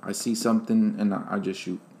shooting. I see something and I just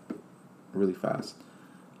shoot really fast.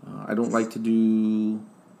 I don't like to do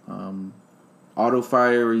auto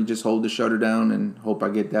fire where you just hold the shutter down and hope I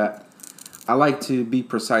get that. I like to be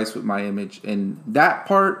precise with my image, and that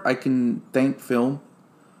part I can thank film.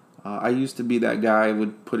 I used to be that guy. I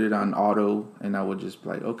would put it on auto, and I would just be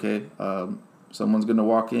like, okay, someone's gonna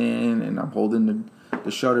walk in, and I'm holding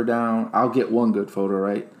the shutter down. I'll get one good photo,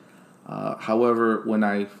 right? However, when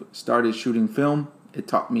I started shooting film, it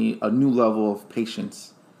taught me a new level of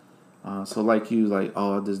patience. So, like you, like,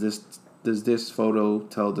 oh, does this photo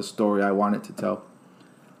tell the story I want it to tell?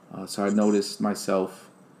 So I noticed myself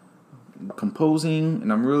composing,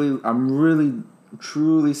 and I'm really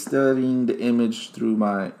truly studying the image through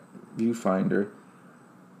my viewfinder.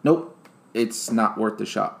 Nope, it's not worth the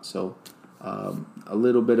shot. So a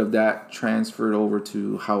little bit of that transferred over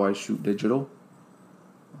to how I shoot digital.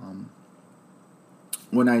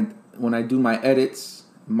 When I do my edits,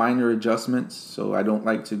 minor adjustments. So I don't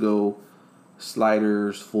like to go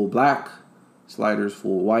sliders full black, sliders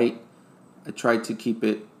full white. I try to keep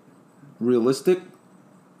it realistic.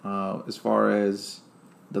 As far as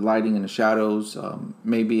the lighting and the shadows,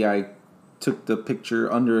 maybe I took the picture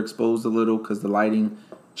underexposed a little because the lighting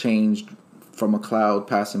changed from a cloud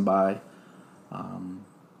passing by.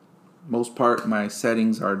 Most part, my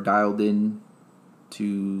settings are dialed in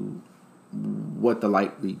to what the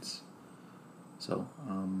light reads. So,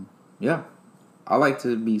 yeah, I like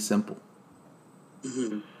to be simple.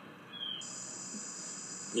 Mm-hmm.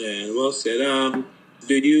 Yeah, well said.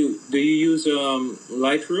 Do you use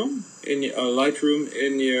Lightroom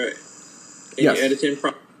in your Yes. editing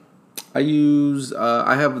process?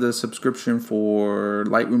 I have the subscription for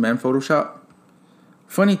Lightroom and Photoshop.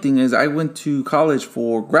 Funny thing is, I went to college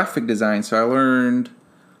for graphic design, so I learned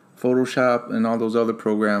Photoshop and all those other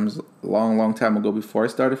programs a long time ago before I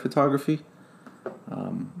started photography.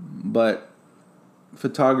 But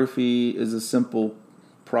photography is a simple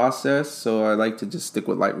process, so I like to just stick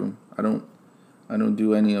with Lightroom. I don't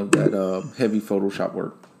do any of that heavy Photoshop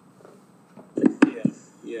work.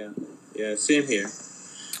 Yeah. Same here.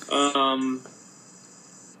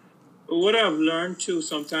 What I've learned too,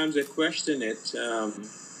 sometimes I question it,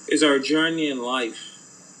 is our journey in life,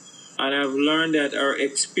 and I've learned that our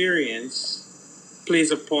experience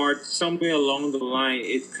plays a part somewhere along the line.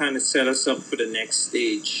 It kind of set us up for the next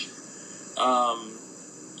stage.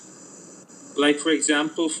 Like for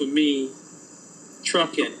example, for me,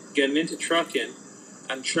 getting into trucking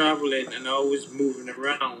and traveling and always moving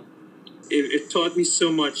around, it taught me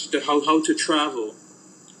so much how to travel,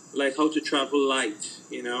 like how to travel light,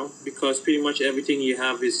 because pretty much everything you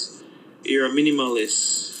have is, you're a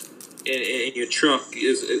minimalist in your truck.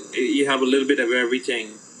 You have a little bit of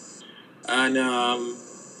everything, and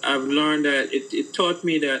I've learned that it taught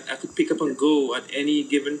me that I could pick up and go at any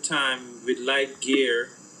given time with light gear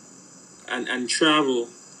and travel.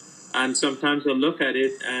 And sometimes I look at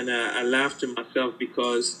it and I laugh to myself,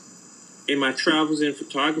 because in my travels in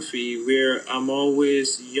photography, where I'm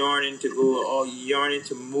always yearning to go or yearning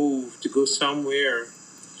to move to go somewhere,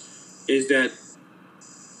 is that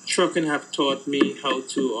trucking have taught me how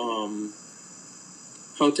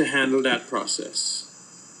to handle that process.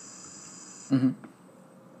 Mm-hmm.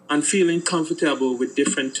 And feeling comfortable with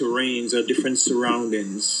different terrains or different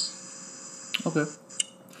surroundings. Okay.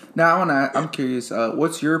 Now I'm curious.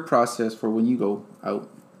 What's your process for when you go out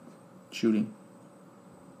shooting?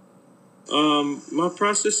 My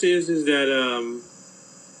process is that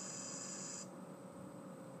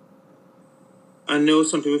I know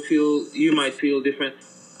some people you might feel different.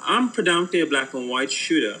 I'm predominantly a black and white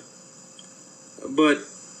shooter, but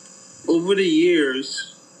over the years,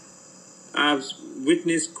 I've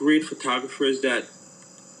witnessed great photographers that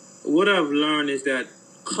what I've learned is that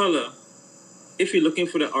color, if you're looking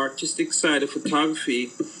for the artistic side of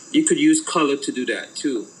photography, you could use color to do that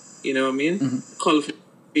too. You know what I mean? Mm-hmm. Color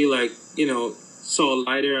photography, like, Saul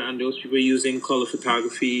Leiter and those people using color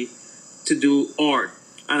photography to do art.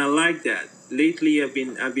 And I like that. Lately I've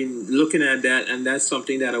been looking at that, and that's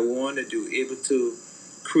something that I want to do, able to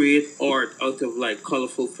create art out of like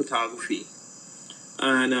colorful photography.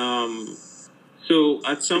 And so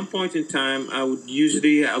at some point in time, I would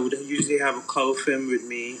usually have a color film with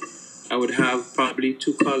me. I would have probably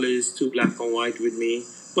two colors, two black and white with me.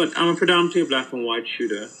 But I'm a predominantly black and white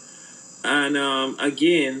shooter. And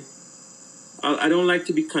again, I don't like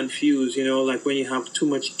to be confused, like when you have too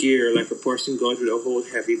much gear, like a person goes with a whole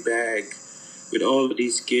heavy bag with all of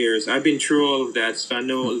these gears. I've been through all of that, so I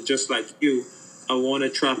know, just like you, I want to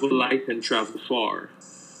travel light and travel far.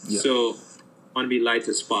 Yeah. So I want to be light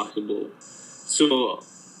as possible. So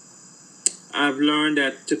I've learned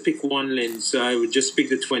that to pick one lens, so I would just pick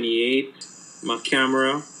the 28, my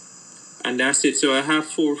camera, and that's it. So I have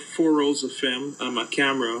four rolls of film on my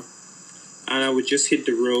camera, and I would just hit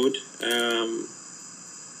the road.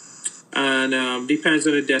 And depends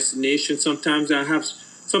on the destination. Sometimes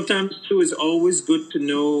too, it's always good to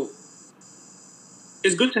know.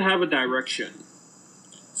 It's good to have a direction.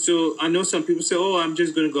 So I know some people say, "Oh, I'm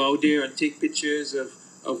just going to go out there and take pictures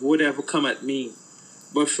of whatever come at me."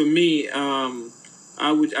 But for me,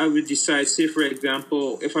 I would decide. Say, for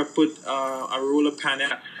example, if I put a roll of Pan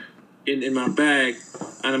F in my bag,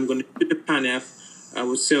 and I'm going to shoot the Pan F, I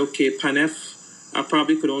would say, okay, Pan F, I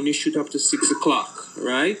probably could only shoot up to 6 o'clock,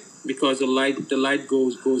 right? Because the light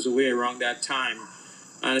goes away around that time.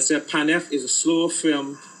 And I said Pan F is a slower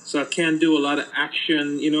film, so I can't do a lot of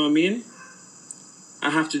action. You know what I mean? I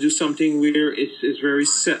have to do something where it's very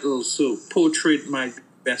settled. So portrait might be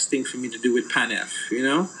the best thing for me to do with Pan F.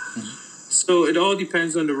 So it all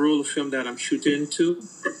depends on the roll of film that I'm shooting to.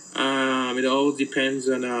 It all depends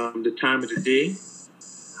on the time of the day,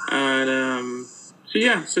 and so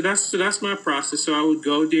yeah, so that's my process. So I would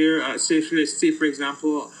go there. Say for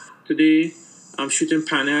example, today I'm shooting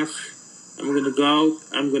Pan F. I'm gonna go out.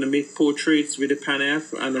 I'm gonna make portraits with the Pan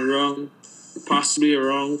F, and possibly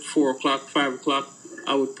around 4 o'clock, 5 o'clock,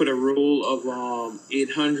 I would put a roll of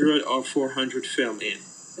 800 or 400 film in.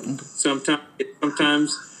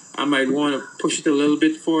 Sometimes I might want to push it a little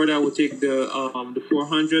bit forward. I would take the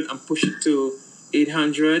 400 and push it to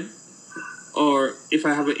 800. Or if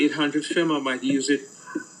I have an 800 film, I might use it.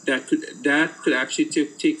 That could actually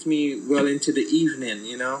take me well into the evening.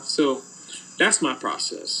 So that's my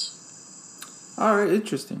process. All right,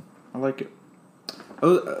 interesting. I like it.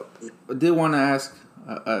 I did want to ask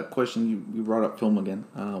a question. You brought up film again.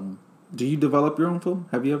 Do you develop your own film?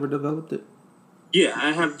 Have you ever developed it? Yeah,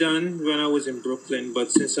 I have done when I was in Brooklyn,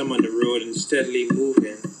 but since I'm on the road and steadily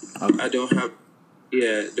moving, Okay. I don't have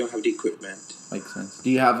the equipment. Makes sense.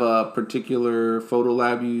 Do you have a particular photo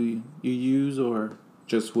lab you use, or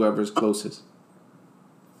just whoever's closest?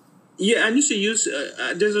 Yeah, I used to use.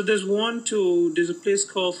 There's a place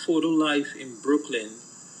called Photo Life in Brooklyn,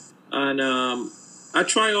 and I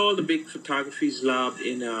try all the big photography's lab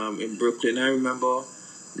in Brooklyn. I remember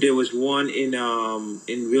there was one in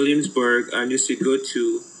Williamsburg I used to go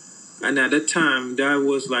to, and at that time that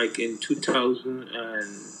was like in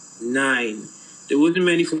 2009. There wasn't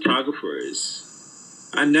many photographers,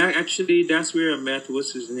 and that's where I met.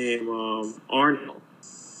 What's his name? Arnold.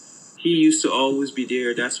 He used to always be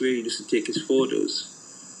there. That's where he used to take his photos,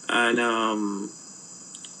 and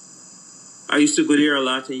I used to go there a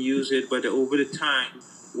lot and use it. But over the time,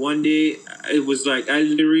 one day it was like I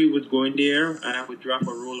literally was going there and I would drop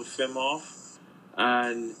a roll of film off,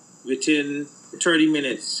 and within 30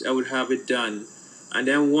 minutes I would have it done. And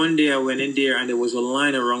then one day I went in there and there was a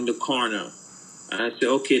line around the corner, and I said,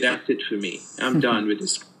 "Okay, that's it for me. I'm done with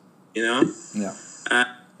this." Yeah.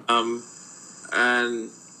 And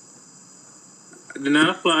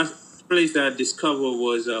another place that I discovered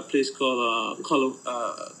was a place called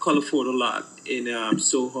Color Photo Lot in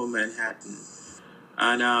Soho, Manhattan.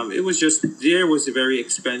 And it was very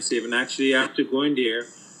expensive. And actually, after going there,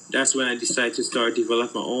 that's when I decided to start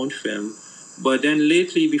develop my own film. But then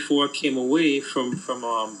lately, before I came away from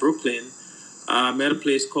Brooklyn, I met a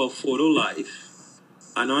place called Photo Life.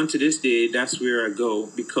 And on to this day, that's where I go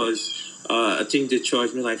because I think they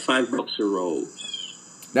charge me like $5 a roll.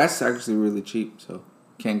 That's actually really cheap, so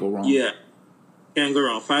can't go wrong. Yeah, can't go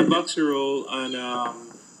wrong. $5 a roll, and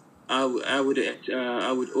I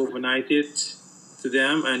would overnight it to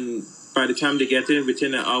them, and by the time they get it,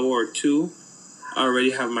 within an hour or two, I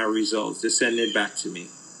already have my results. They send it back to me.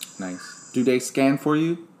 Nice. Do they scan for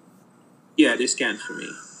you? Yeah, they scan for me.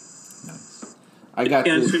 Nice. I got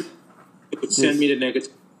this. They would send me the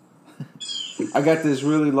negative. I got this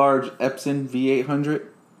really large Epson V800.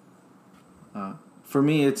 For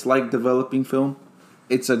me, it's like developing film.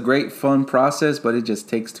 It's a great fun process, but it just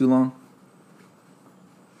takes too long.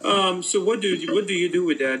 So what do you do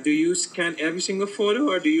with that? Do you scan every single photo,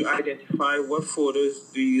 or do you identify what photos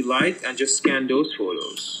do you like and just scan those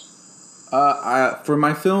photos? For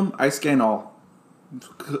my film, I scan all.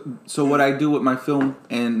 So what I do with my film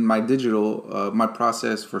and my digital, my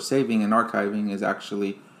process for saving and archiving is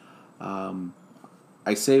actually,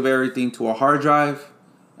 I save everything to a hard drive,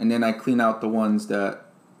 and then I clean out the ones that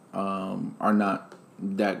are not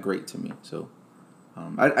that great to me. So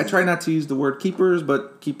I try not to use the word keepers,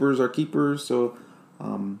 but keepers are keepers. So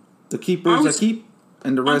the keepers I keep,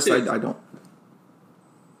 and the rest I don't.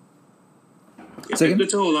 It's good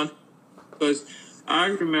to hold on, because I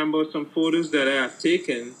remember some photos that I have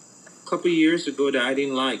taken a couple of years ago that I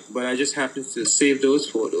didn't like, but I just happened to save those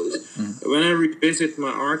photos. When I revisit my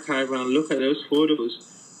archive and I look at those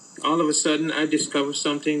photos, all of a sudden I discover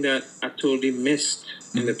something that I totally missed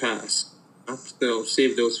in the past. So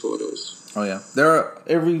save those photos. Oh yeah,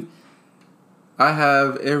 I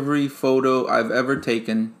have every photo I've ever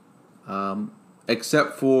taken,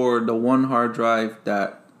 except for the one hard drive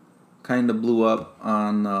that kind of blew up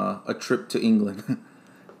on a trip to England.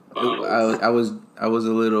 I was a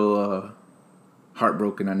little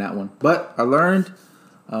heartbroken on that one, but I learned,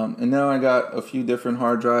 and now I got a few different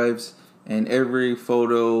hard drives, and every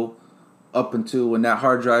photo up until when that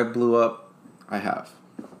hard drive blew up, I have.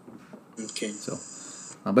 Okay. So,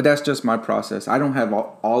 but that's just my process. I don't have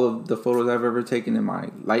all of the photos I've ever taken in my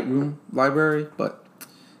Lightroom library, but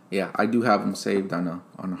yeah, I do have them saved on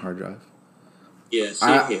a hard drive. Yeah,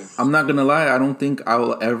 same here. I'm not gonna lie. I don't think I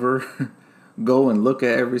will ever go and look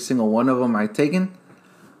at every single one of them I've taken.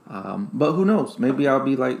 But who knows? Maybe I'll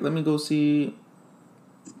be like, let me go see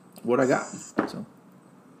what I got. So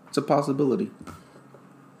it's a possibility.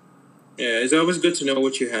 Yeah, it's always good to know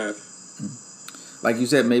what you have. Like you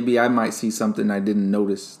said, maybe I might see something I didn't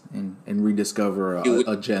notice and rediscover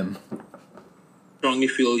a gem. Strongly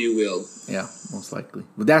feel you will. Yeah, most likely.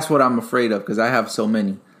 But that's what I'm afraid of, because I have so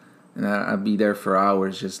many. And I'd be there for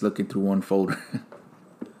hours just looking through one folder.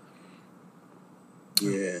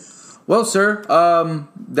 Yeah. Well, sir,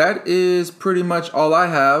 that is pretty much all I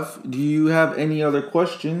have. Do you have any other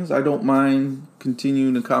questions? I don't mind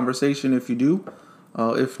continuing the conversation if you do.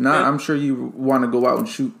 If not, I'm sure you want to go out and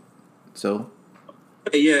shoot. So.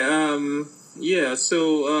 Yeah.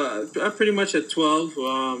 So pretty much at 12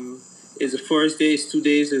 is the first day. It's 2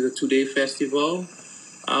 days. It's a 2-day festival.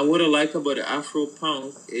 What I like about the Afro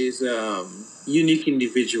Punk is unique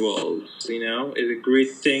individuals. It's a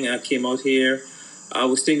great thing. I came out here. I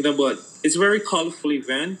was thinking about, it's a very colorful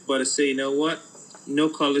event, but I say, you know what? No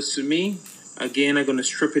colors to me. Again, I'm going to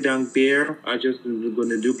strip it down bare. I just going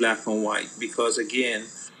to do black and white, because again,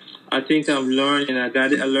 I think I've learned, and I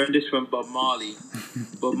learned this from Bob Marley.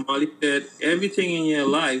 Bob Marley said, everything in your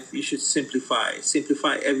life, you should simplify.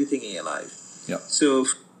 Simplify everything in your life. Yeah. So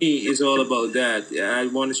for me, it's all about that. I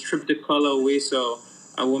want to strip the color away so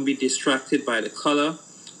I won't be distracted by the color.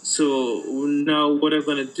 So now what I'm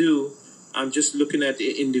going to do, I'm just looking at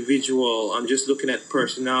the individual. I'm just looking at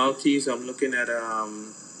personalities. I'm looking at,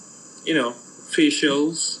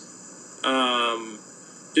 facials.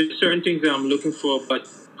 There's certain things that I'm looking for, but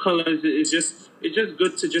colors, it's just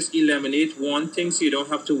good to just eliminate one thing so you don't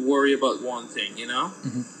have to worry about one thing,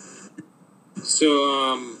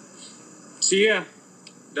 So yeah,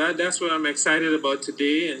 that's what I'm excited about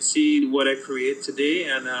today, and see what I create today,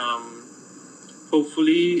 and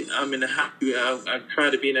hopefully I'm in a happy. I try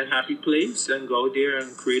to be in a happy place and go there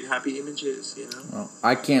and create happy images. Well,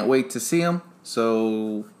 I can't wait to see them.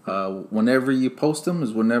 So whenever you post them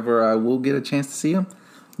is whenever I will get a chance to see them.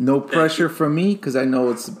 No pressure from me, because I know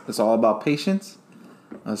it's all about patience,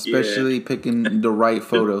 especially picking the right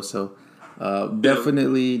photo. So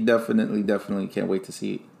definitely can't wait to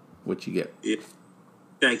see what you get. Yeah.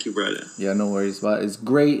 Thank you, brother. Yeah, no worries. But it's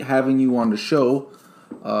great having you on the show.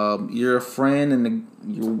 You're a friend, and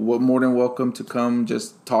you're more than welcome to come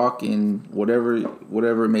just talk and whatever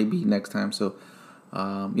it may be next time. So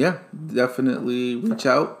definitely reach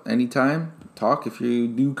out anytime. Talk. If you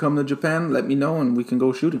do come to Japan, let me know and we can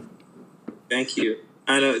go shooting. Thank you.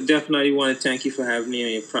 I definitely want to thank you for having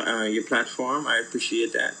me on your platform. I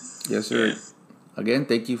appreciate that. Yes, sir. Yeah. Again,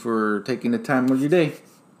 thank you for taking the time of your day.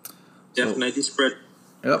 Definitely spread.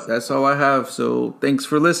 Yep, that's all I have. So thanks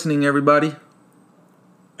for listening, everybody.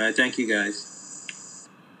 Thank you, guys.